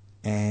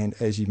 And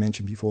as you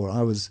mentioned before,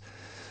 I was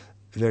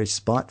very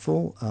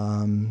spiteful,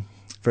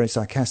 very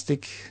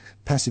sarcastic,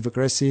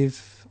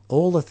 passive-aggressive,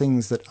 all the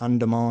things that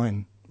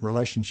undermine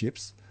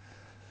relationships.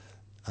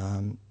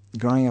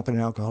 Growing up in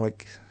an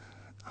alcoholic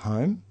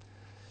home,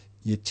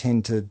 you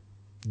tend to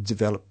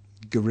develop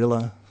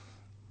guerrilla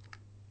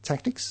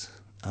tactics,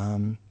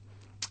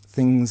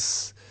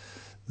 things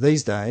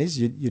these days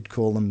you'd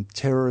call them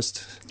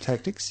terrorist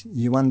tactics.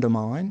 You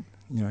undermine,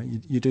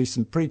 you do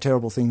some pretty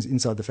terrible things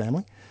inside the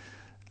family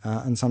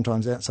and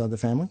sometimes outside the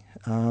family,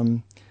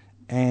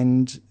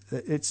 and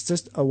it's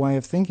just a way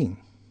of thinking.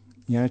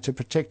 To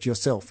protect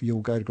yourself,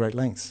 you'll go to great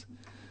lengths.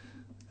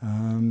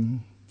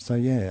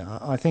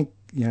 I think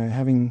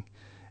having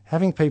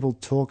people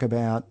talk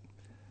about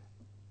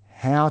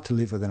how to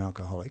live with an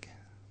alcoholic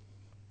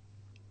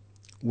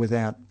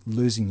without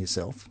losing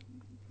yourself.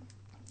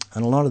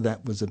 And a lot of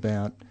that was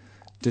about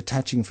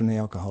detaching from the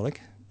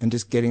alcoholic and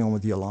just getting on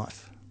with your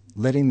life,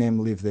 letting them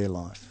live their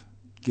life,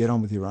 get on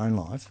with your own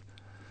life,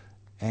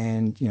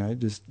 and,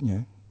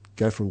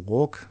 go for a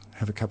walk,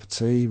 have a cup of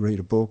tea, read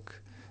a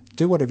book,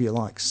 do whatever you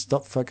like.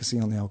 Stop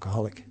focusing on the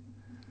alcoholic.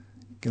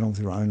 Get on with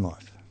your own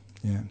life.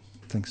 Yeah,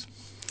 thanks.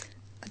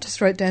 I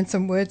just wrote down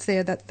some words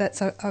there.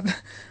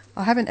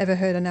 I haven't ever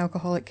heard an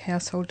alcoholic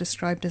household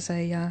described as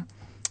a,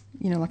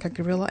 like a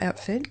guerrilla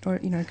outfit, or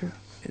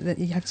that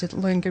you have to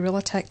learn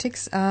guerrilla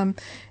tactics. And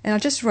I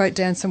just wrote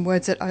down some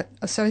words that I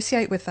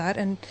associate with that.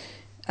 And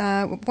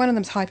one of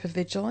them is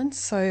hypervigilance.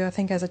 So I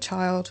think as a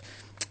child,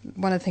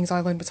 one of the things I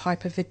learned was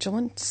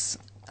hypervigilance.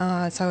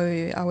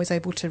 So I was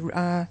able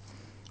to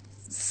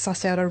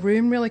suss out a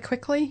room really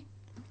quickly,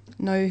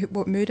 know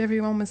what mood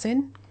everyone was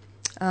in.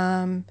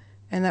 And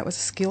that was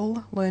a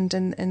skill learned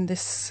in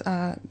this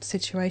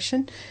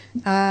situation.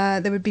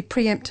 There would be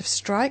preemptive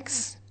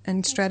strikes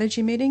and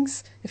strategy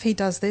meetings. If he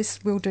does this,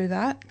 we'll do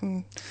that.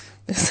 And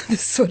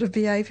this sort of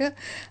behaviour.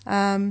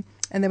 And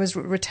there was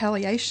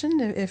retaliation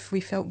if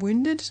we felt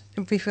wounded,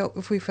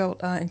 if we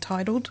felt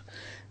entitled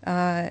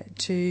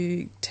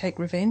to take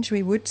revenge,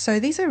 we would. So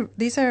these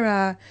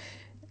are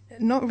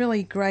not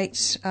really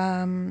great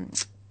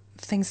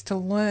things to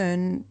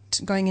learn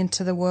going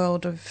into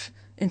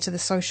the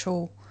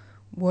social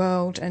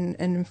world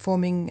and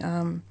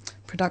forming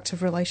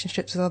productive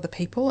relationships with other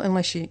people,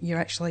 unless you're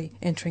actually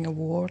entering a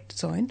war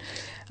zone.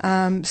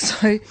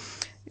 So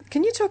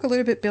can you talk a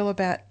little bit, Bill,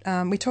 about,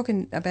 we're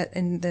talking about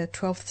in the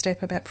 12th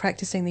step about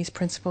practicing these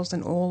principles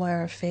in all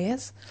our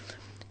affairs.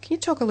 Can you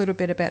talk a little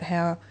bit about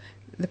how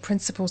the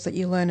principles that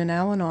you learn in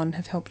Al-Anon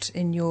have helped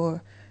in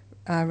your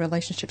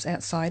relationships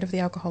outside of the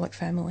alcoholic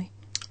family?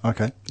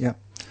 Okay, yeah.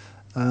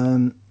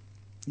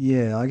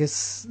 I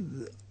guess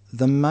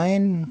the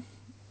main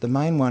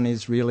one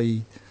is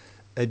really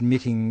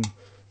admitting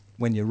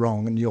when you're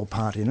wrong and your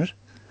part in it.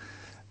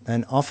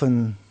 And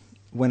often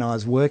when I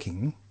was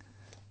working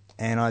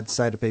and I'd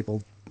say to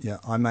people,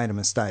 I made a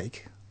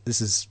mistake, this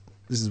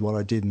is what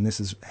I did and this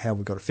is how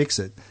we've got to fix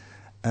it.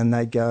 And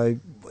they'd go,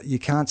 you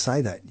can't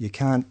say that. You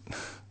can't,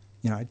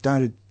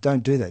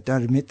 don't do that.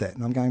 Don't admit that.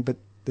 And I'm going, but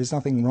there's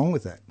nothing wrong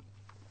with that.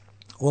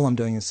 All I'm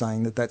doing is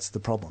saying that that's the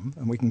problem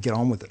and we can get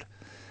on with it.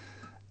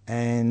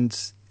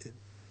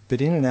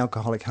 But in an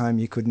alcoholic home,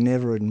 you could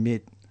never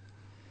admit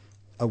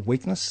a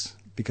weakness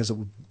because it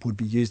would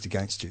be used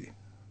against you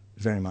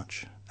very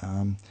much.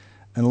 And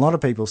a lot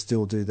of people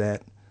still do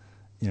that,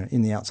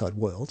 in the outside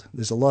world.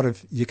 There's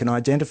you can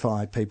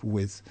identify people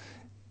with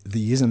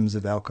the isms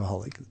of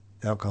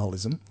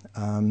alcoholism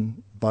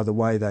by the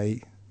way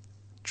they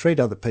treat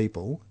other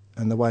people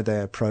and the way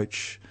they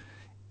approach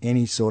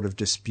any sort of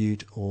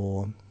dispute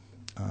or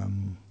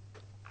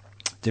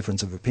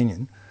difference of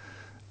opinion.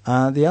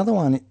 The other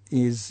one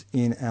is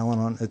in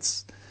Al-Anon.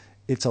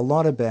 It's a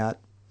lot about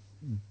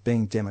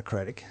being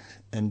democratic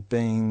and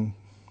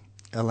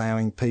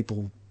allowing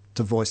people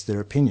to voice their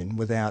opinion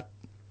without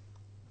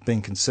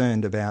being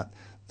concerned about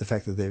the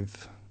fact that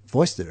they've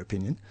voiced their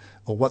opinion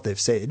or what they've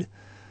said.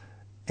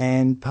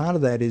 And part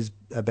of that is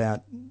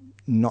about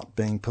not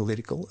being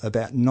political,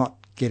 about not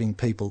getting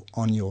people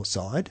on your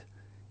side.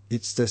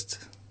 It's just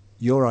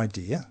your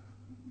idea,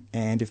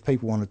 and if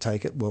people want to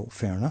take it, well,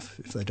 fair enough.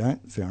 If they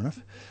don't, fair enough.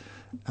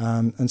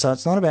 And so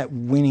it's not about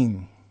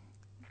winning.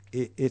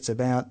 It's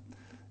about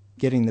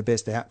getting the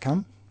best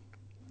outcome.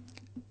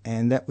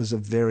 And that was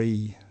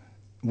we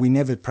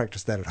never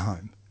practiced that at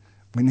home.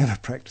 We never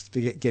practiced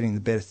getting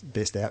the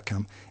best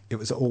outcome. It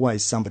was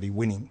always somebody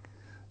winning.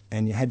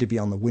 and you had to be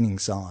on the winning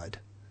side.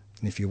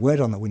 And if you weren't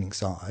on the winning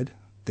side,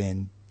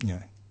 then,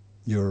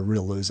 you're a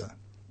real loser.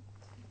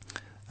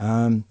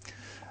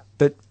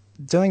 But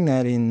doing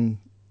that in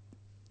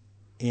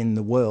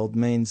the world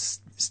means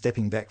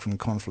stepping back from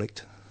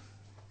conflict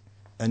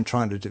and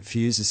trying to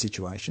diffuse the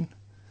situation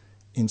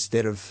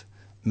instead of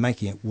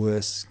making it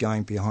worse,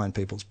 going behind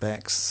people's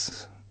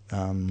backs,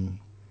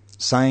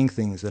 saying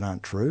things that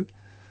aren't true,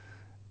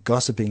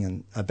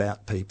 gossiping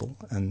about people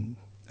and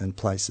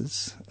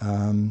places.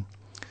 And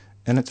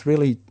it's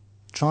really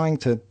trying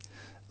to,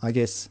 I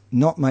guess,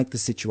 not make the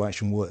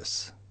situation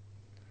worse.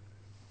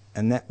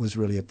 And that was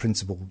really a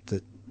principle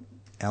that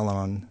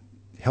Al-Anon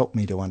helped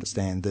me to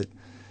understand, that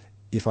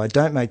if I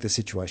don't make the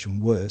situation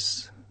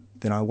worse,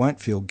 then I won't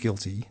feel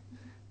guilty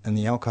and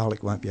the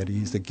alcoholic won't be able to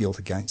use the guilt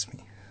against me.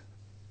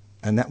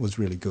 And that was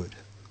really good.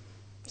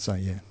 So,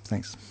 yeah,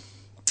 thanks.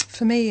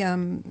 For me,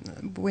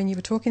 when you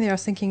were talking there, I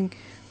was thinking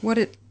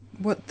how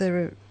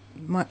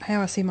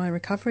I see my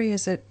recovery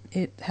is that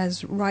it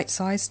has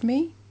right-sized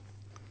me.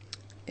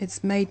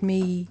 It's made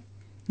me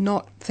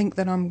not think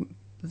that I'm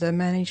the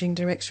managing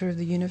director of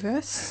the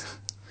universe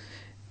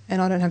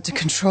and I don't have to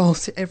control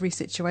every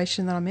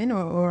situation that I'm in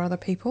or other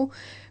people.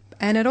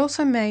 And it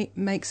also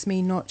makes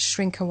me not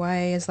shrink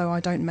away as though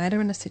I don't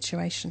matter in a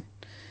situation.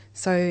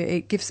 So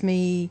it gives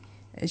me,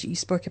 as you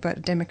spoke about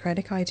a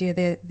democratic idea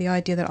there, the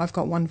idea that I've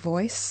got one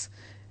voice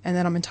and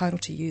that I'm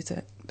entitled to use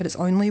it. But it's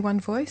only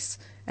one voice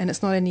and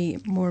it's not any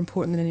more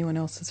important than anyone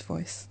else's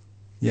voice.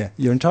 Yeah,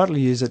 you're entitled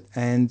to use it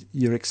and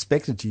you're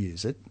expected to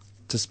use it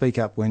to speak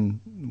up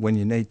when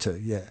you need to,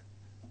 yeah.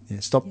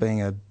 Stop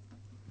being a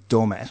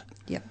doormat.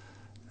 Yeah.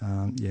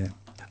 Yeah.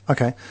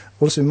 Okay,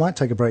 well, so we might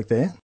take a break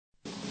there.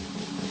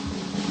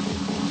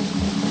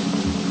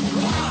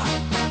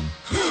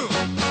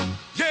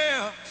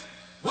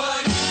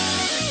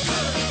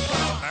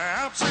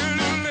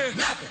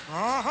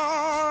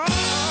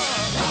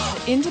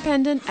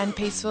 Independent and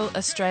Peaceful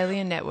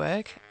Australia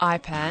Network,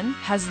 IPAN,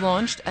 has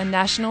launched a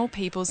national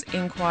people's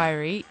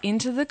inquiry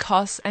into the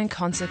costs and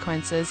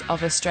consequences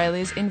of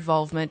Australia's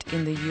involvement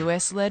in the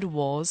US-led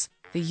wars,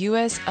 the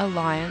US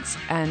alliance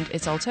and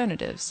its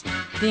alternatives.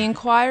 The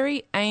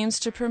inquiry aims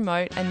to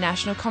promote a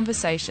national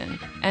conversation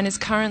and is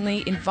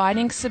currently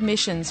inviting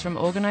submissions from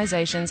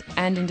organisations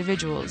and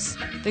individuals.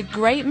 The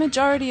great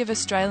majority of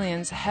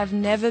Australians have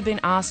never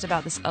been asked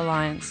about this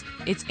alliance,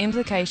 its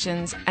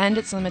implications and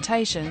its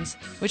limitations,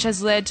 which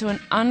has led to an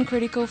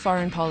uncritical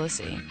foreign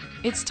policy.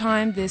 It's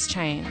time this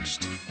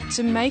changed.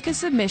 To make a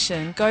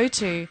submission, go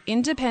to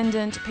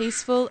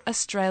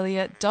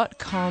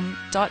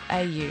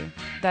independentpeacefulaustralia.com.au.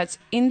 That's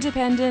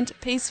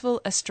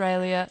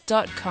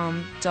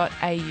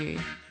independentpeacefulaustralia.com.au.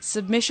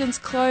 Submissions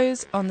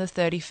close on the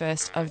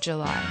 31st of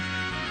July.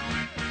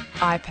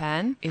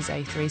 IPAN is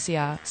a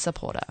 3CR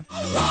supporter.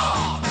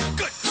 Hurrah!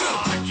 Good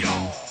God,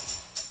 y'all!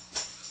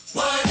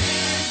 What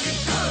is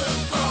it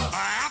good for?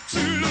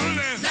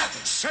 Absolutely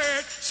nothing.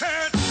 Said.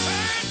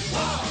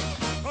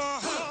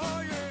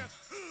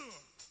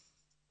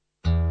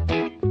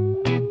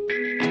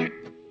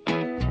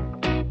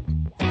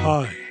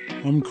 Hi,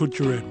 I'm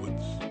Kutcher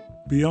Edwards.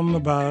 Beyond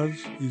the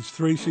Bars is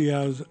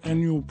 3CR's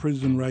annual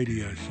prison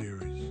radio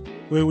series,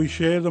 where we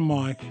share the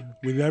mic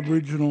with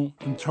Aboriginal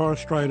and Torres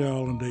Strait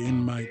Islander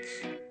inmates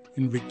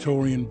in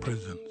Victorian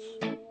prisons.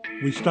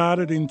 We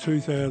started in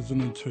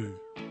 2002,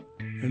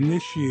 and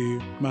this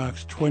year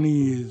marks 20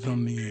 years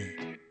on the air.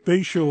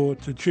 Be sure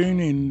to tune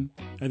in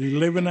at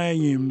 11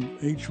 a.m.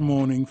 each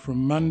morning from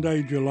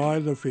Monday, July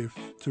the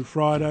 5th to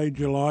Friday,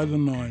 July the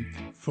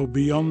 9th for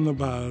Beyond the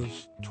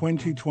Bars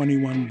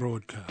 2021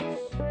 broadcast.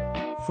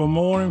 For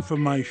more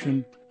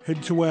information,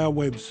 head to our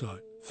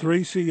website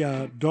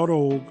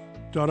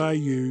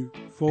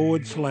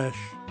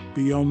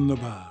 3cr.org.au/Beyond the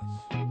Bars.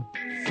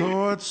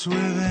 Thoughts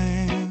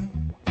within,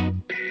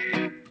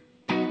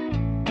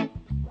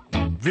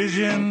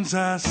 visions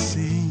I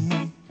see,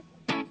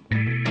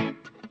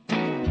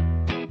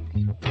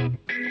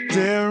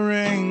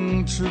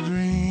 daring to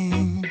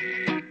dream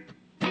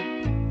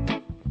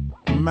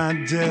my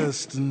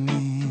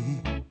destiny.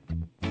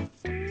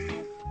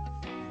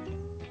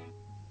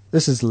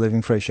 This is the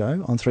Living Free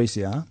Show on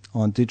 3CR,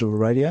 on digital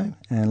radio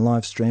and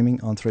live streaming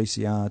on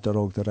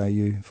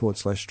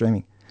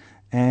 3cr.org.au/streaming.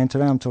 And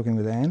today I'm talking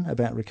with Anne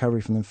about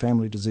recovery from the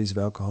family disease of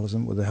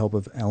alcoholism with the help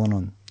of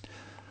Al-Anon.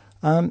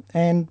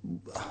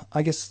 And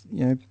I guess,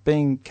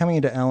 coming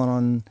into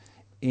Al-Anon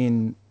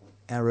in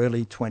our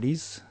early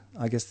 20s,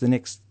 I guess the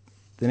next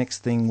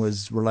thing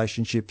was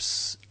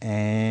relationships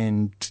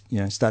and,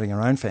 starting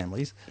our own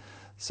families.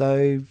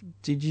 So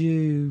did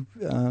you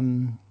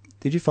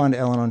find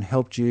Al-Anon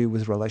helped you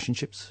with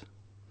relationships?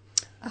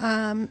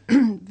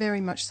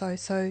 Very much so.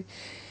 So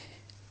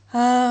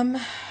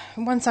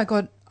once I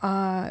got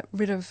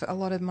rid of a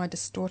lot of my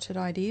distorted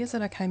ideas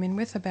that I came in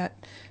with about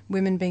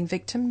women being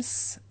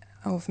victims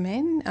of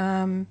men,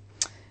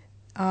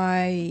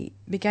 I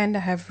began to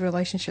have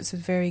relationships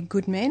with very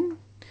good men,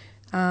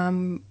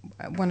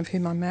 one of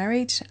whom I'm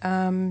married,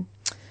 and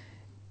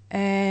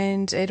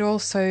it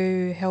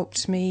also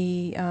helped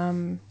me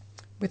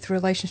with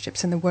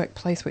relationships in the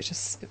workplace, which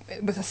is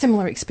with a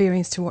similar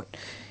experience to what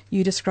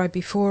you described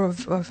before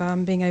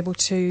of being able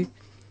to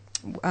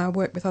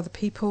work with other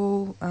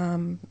people,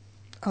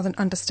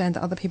 understand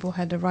that other people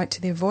had a right to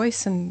their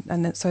voice, and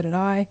that so did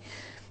I.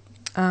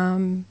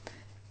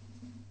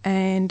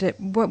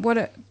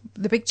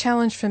 The big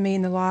challenge for me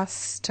in the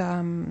last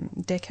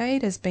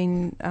decade has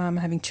been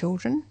having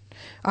children.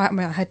 I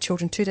had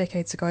children 2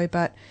 decades ago,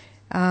 but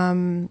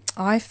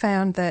I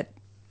found that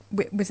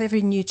with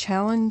every new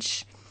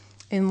challenge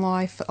in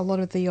life, a lot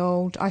of the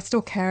old, I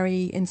still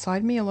carry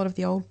inside me a lot of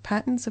the old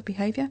patterns of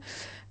behaviour.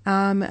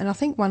 And I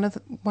think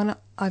one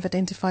I've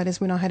identified is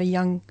when I had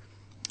a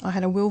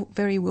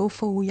very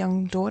willful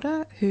young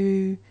daughter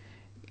who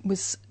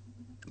was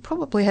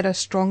probably had a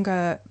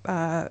stronger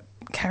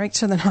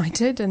character than I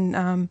did,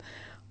 and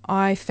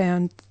I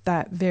found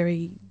that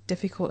very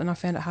difficult, and I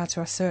found it hard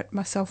to assert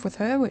myself with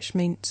her, which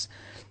means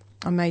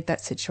I made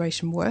that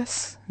situation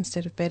worse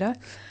instead of better.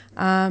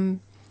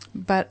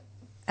 But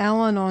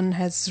Al-Anon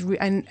has,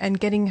 and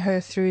getting her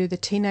through the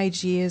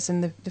teenage years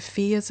and the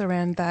fears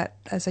around that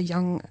as a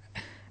young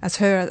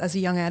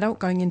adult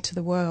going into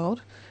the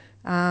world,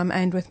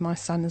 and with my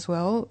son as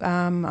well,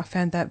 I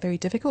found that very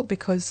difficult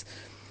because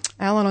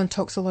Al-Anon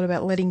talks a lot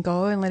about letting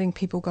go and letting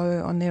people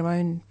go on their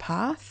own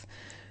path.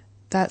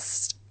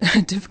 That's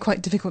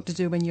quite difficult to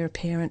do when you're a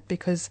parent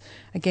because,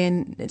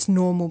 again, it's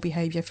normal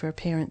behaviour for a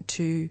parent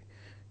to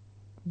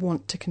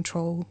want to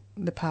control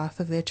the path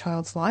of their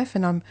child's life,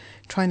 and I'm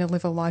trying to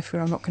live a life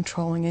where I'm not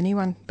controlling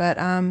anyone. But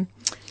I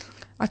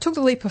took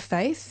the leap of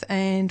faith,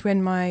 and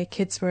when my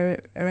kids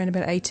were around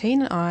about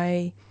 18,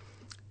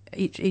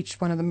 each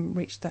one of them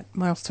reached that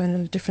milestone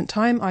at a different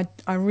time.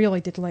 I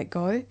really did let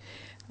go.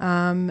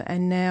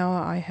 And now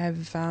I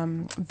have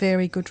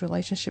very good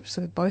relationships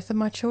with both of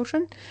my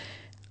children.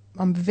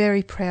 I'm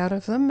very proud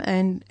of them.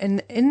 And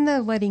in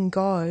the letting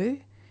go,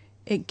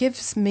 it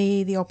gives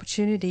me the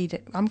opportunity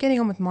that I'm getting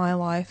on with my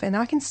life, and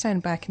I can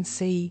stand back and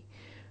see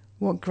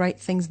what great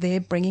things they're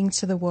bringing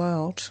to the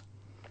world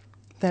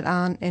that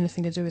aren't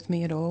anything to do with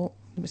me at all.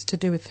 It's to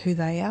do with who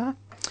they are.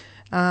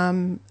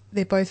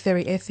 They're both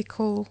very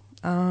ethical,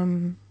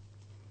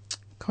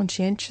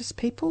 conscientious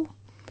people.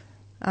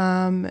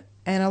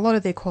 And a lot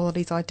of their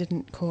qualities I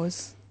didn't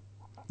cause.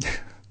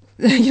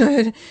 So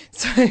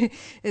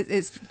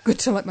it's good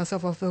to let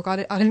myself off the hook.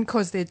 I didn't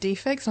cause their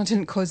defects. I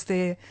didn't cause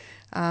their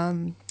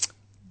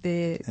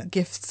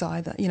gifts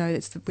either.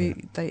 It's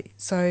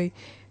the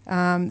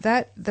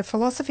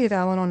philosophy of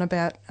Al-Anon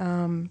about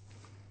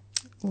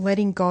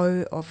letting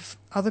go of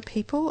other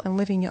people and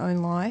living your own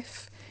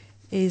life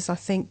is, I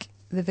think,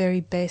 the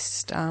very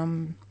best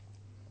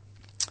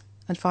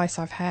advice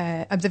I've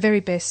had. The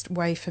very best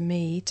way for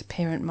me to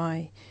parent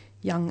my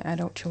young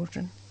adult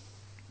children.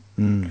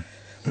 Mm.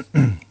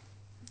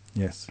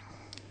 Yes.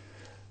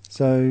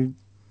 So,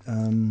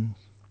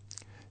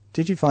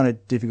 did you find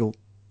it difficult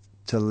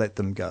to let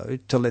them go,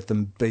 to let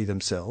them be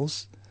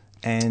themselves?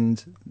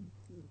 And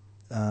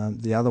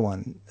the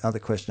other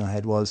question I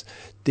had was,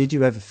 did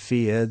you ever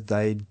fear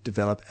they'd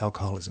develop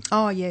alcoholism?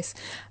 Oh, yes.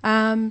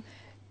 The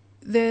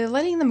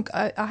letting them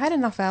go, I had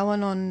enough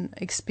Al-Anon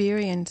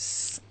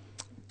experience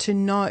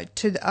I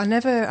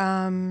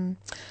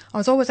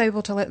was always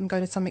able to let them go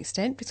to some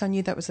extent because I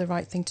knew that was the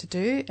right thing to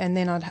do, and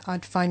then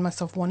I'd find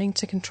myself wanting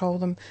to control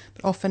them,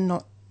 but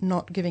often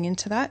not giving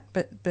into that,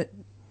 but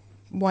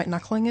white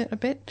knuckling it a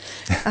bit.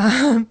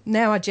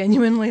 Now I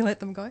genuinely let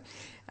them go.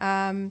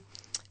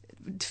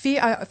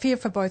 Fear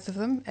for both of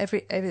them.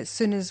 As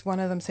soon as one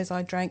of them says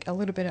I drank a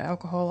little bit of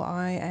alcohol,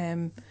 I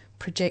am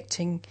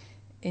projecting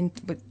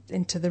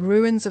into the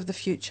ruins of the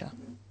future.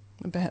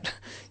 About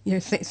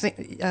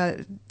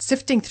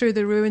sifting through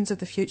the ruins of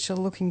the future,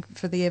 looking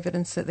for the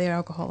evidence that they're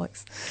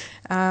alcoholics,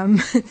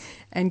 and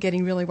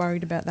getting really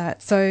worried about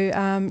that. So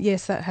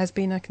yes, that has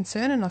been a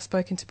concern, and I've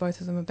spoken to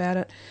both of them about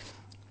it.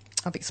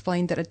 I've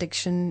explained that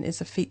addiction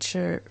is a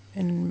feature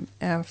in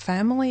our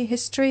family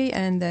history,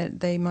 and that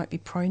they might be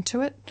prone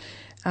to it.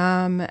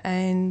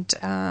 And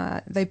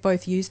they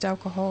both used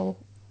alcohol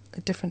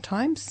at different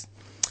times,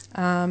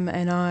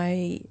 and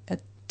I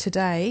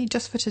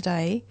just for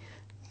today,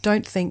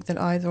 don't think that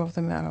either of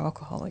them are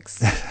alcoholics.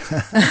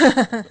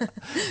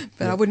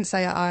 But I wouldn't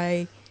say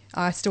I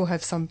still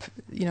have some,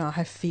 I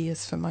have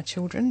fears for my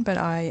children, but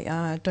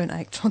I don't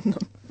act on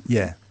them.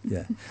 Yeah.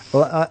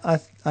 Well,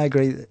 I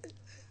agree.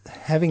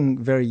 Having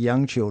very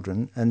young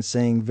children and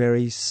seeing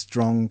very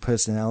strong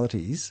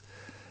personalities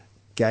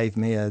gave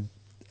me a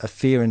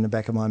fear in the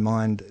back of my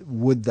mind.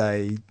 Would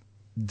they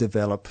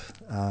develop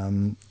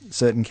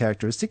certain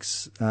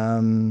characteristics,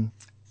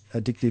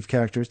 addictive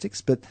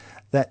characteristics? But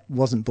that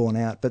wasn't borne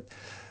out. But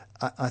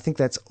I think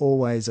that's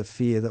always a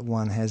fear that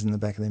one has in the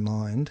back of their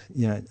mind,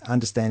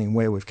 understanding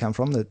where we've come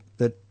from, that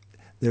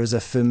there is a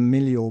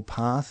familial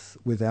path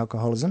with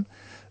alcoholism.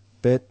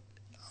 But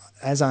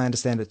as I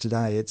understand it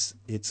today, it's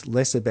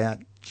less about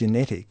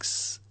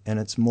genetics and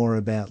it's more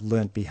about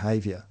learnt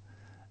behaviour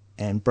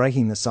and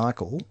breaking the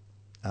cycle,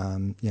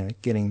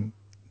 being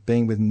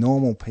with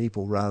normal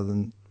people rather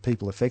than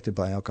people affected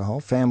by alcohol,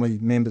 family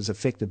members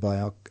affected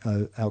by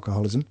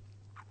alcoholism,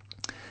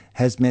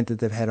 has meant that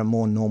they've had a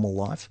more normal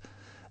life.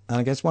 And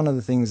I guess one of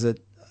the things that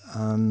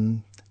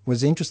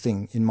was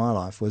interesting in my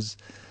life was,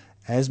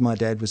 as my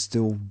dad was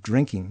still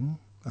drinking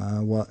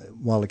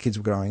while the kids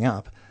were growing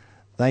up,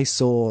 they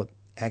saw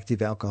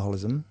active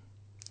alcoholism,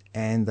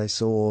 and they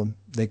saw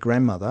their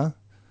grandmother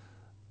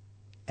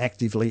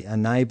actively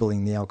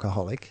enabling the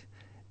alcoholic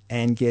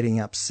and getting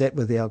upset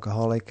with the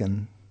alcoholic,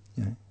 and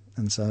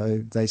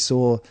so they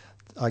saw,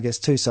 I guess,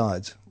 two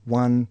sides.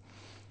 One,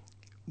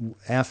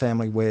 our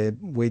family where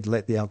we'd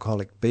let the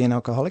alcoholic be an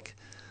alcoholic,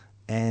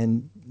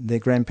 and their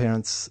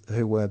grandparents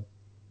who were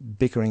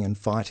bickering and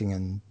fighting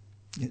and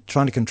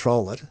trying to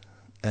control it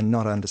and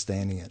not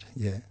understanding it.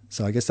 Yeah.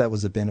 So I guess that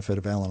was the benefit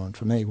of Al-Anon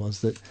for me,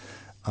 was that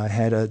I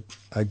had a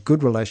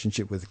good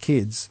relationship with the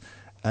kids,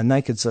 and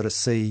they could sort of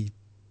see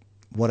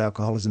what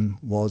alcoholism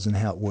was and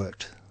how it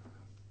worked.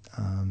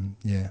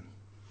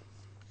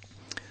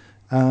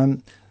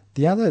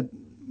 The other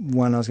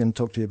one I was going to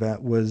talk to you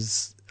about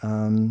was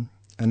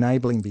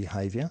enabling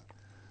behaviour.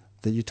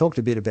 That you talked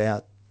a bit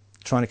about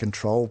trying to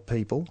control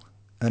people,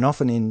 and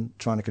often in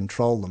trying to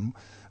control them,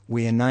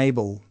 we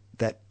enable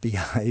that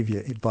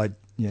behaviour by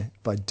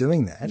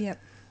doing that. Yep.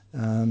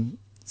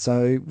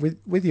 So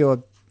with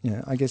your,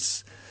 I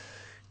guess,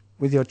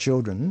 with your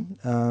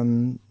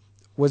children,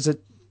 was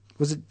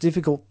it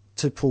difficult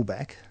to pull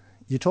back?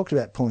 You talked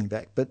about pulling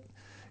back, but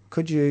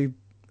could you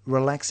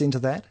relax into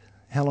that?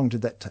 How long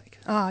did that take?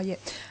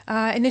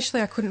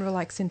 Initially I couldn't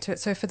relax into it.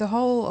 So for the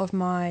whole of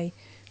my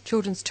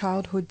children's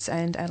childhoods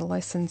and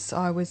adolescence,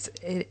 I was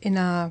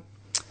in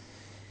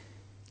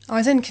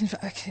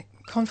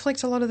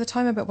conflict a lot of the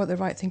time about what the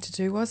right thing to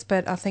do was,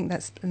 but I think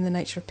that's in the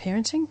nature of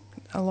parenting,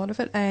 a lot of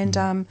it. And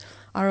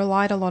I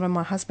relied a lot on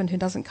my husband, who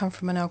doesn't come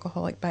from an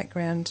alcoholic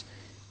background,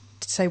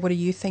 to say, what do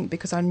you think?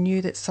 Because I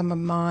knew that some of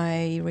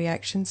my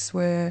reactions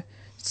were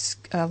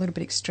a little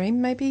bit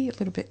extreme, maybe, a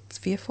little bit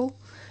fearful.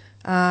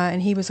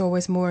 And he was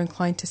always more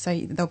inclined to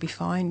say they'll be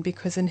fine,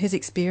 because in his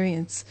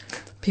experience,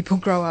 people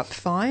grow up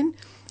fine.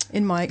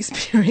 In my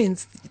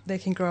experience, they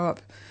can grow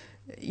up,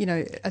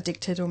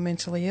 addicted or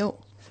mentally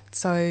ill.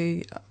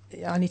 So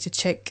I need to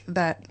check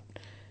that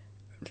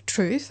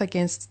truth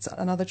against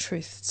another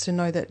truth to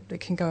know that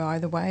it can go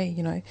either way,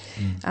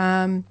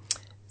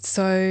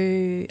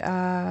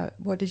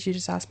 What did you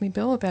just ask me,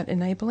 Bill, about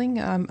enabling?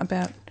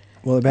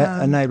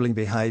 Enabling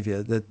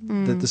behaviour,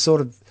 that the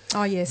sort of...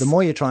 Oh, yes. The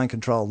more you try and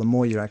control, the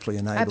more you're actually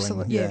enabling.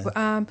 Absolutely,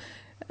 yeah.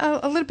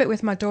 A little bit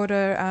with my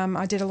daughter,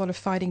 I did a lot of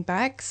fighting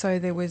back, so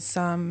there was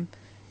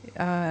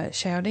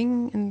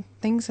shouting and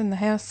things in the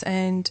house,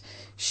 and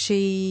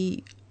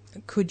she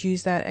could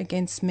use that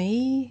against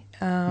me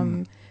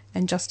and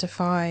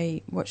justify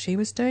what she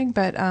was doing.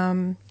 But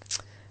I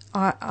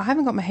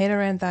haven't got my head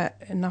around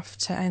that enough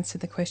to answer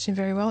the question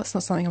very well. It's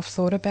not something I've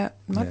thought about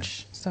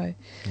much. Yeah. So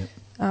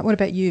what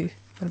about you?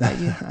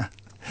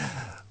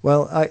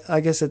 Well,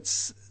 I guess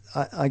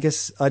I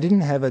guess I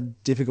didn't have a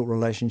difficult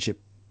relationship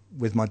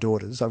with my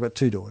daughters. I've got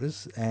two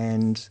daughters,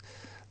 and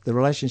the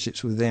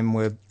relationships with them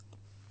were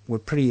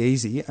pretty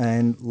easy.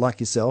 And like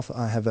yourself,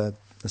 I have a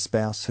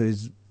spouse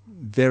who's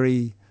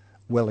very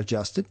well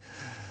adjusted,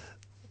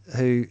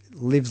 who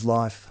lives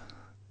life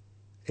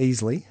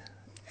easily,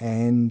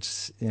 and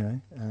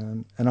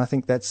and I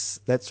think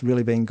that's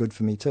really been good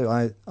for me too.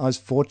 I was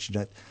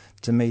fortunate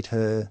to meet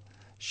her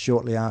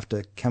shortly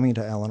after coming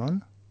to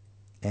Al-Anon,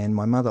 and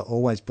my mother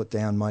always put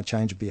down my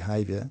change of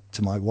behaviour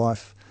to my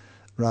wife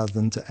rather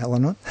than to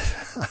Al-Anon,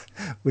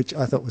 which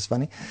I thought was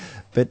funny.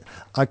 But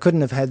I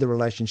couldn't have had the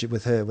relationship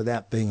with her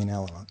without being in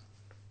Al-Anon,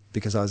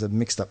 because I was a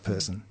mixed-up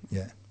person,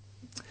 yeah.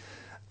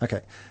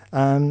 Okay.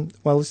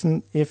 Well,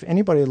 listen, if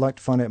anybody would like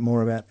to find out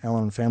more about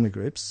Al-Anon family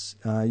groups,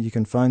 you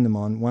can phone them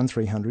on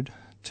 1300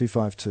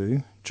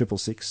 252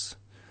 666,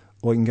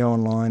 or you can go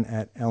online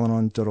at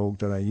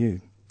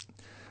alanon.org.au.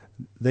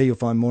 There you'll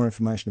find more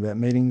information about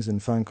meetings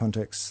and phone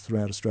contacts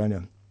throughout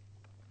Australia.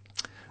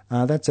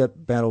 That's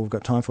about all we've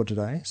got time for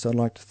today. So I'd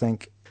like to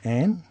thank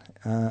Anne,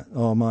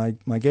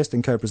 my guest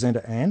and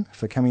co-presenter Anne,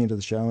 for coming into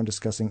the show and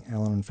discussing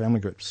Al-Anon family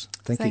groups.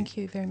 Thank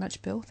you very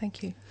much, Bill.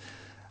 Thank you.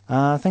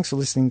 Thanks for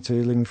listening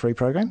to Living Free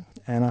program,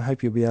 and I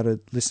hope you'll be able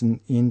to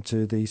listen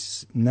into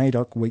this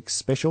NAIDOC Week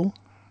special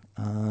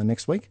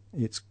next week.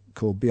 It's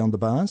called Beyond the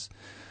Bars,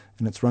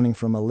 and it's running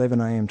from 11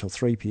 a.m. till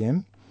 3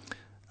 p.m,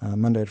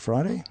 Monday to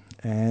Friday,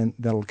 and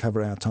that'll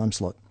cover our time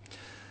slot.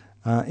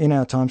 In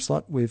our time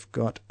slot, we've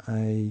got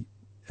an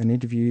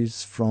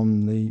interviews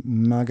from the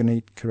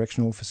Marganeet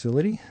Correctional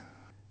Facility.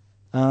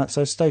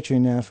 So stay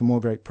tuned now for more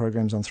great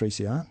programs on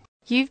 3CR.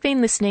 You've been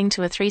listening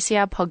to a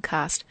 3CR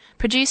podcast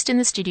produced in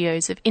the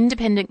studios of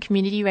independent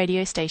community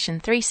radio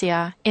station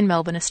 3CR in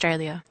Melbourne,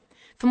 Australia.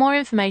 For more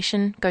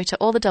information, go to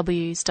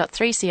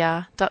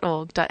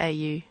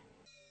allthews.3cr.org.au.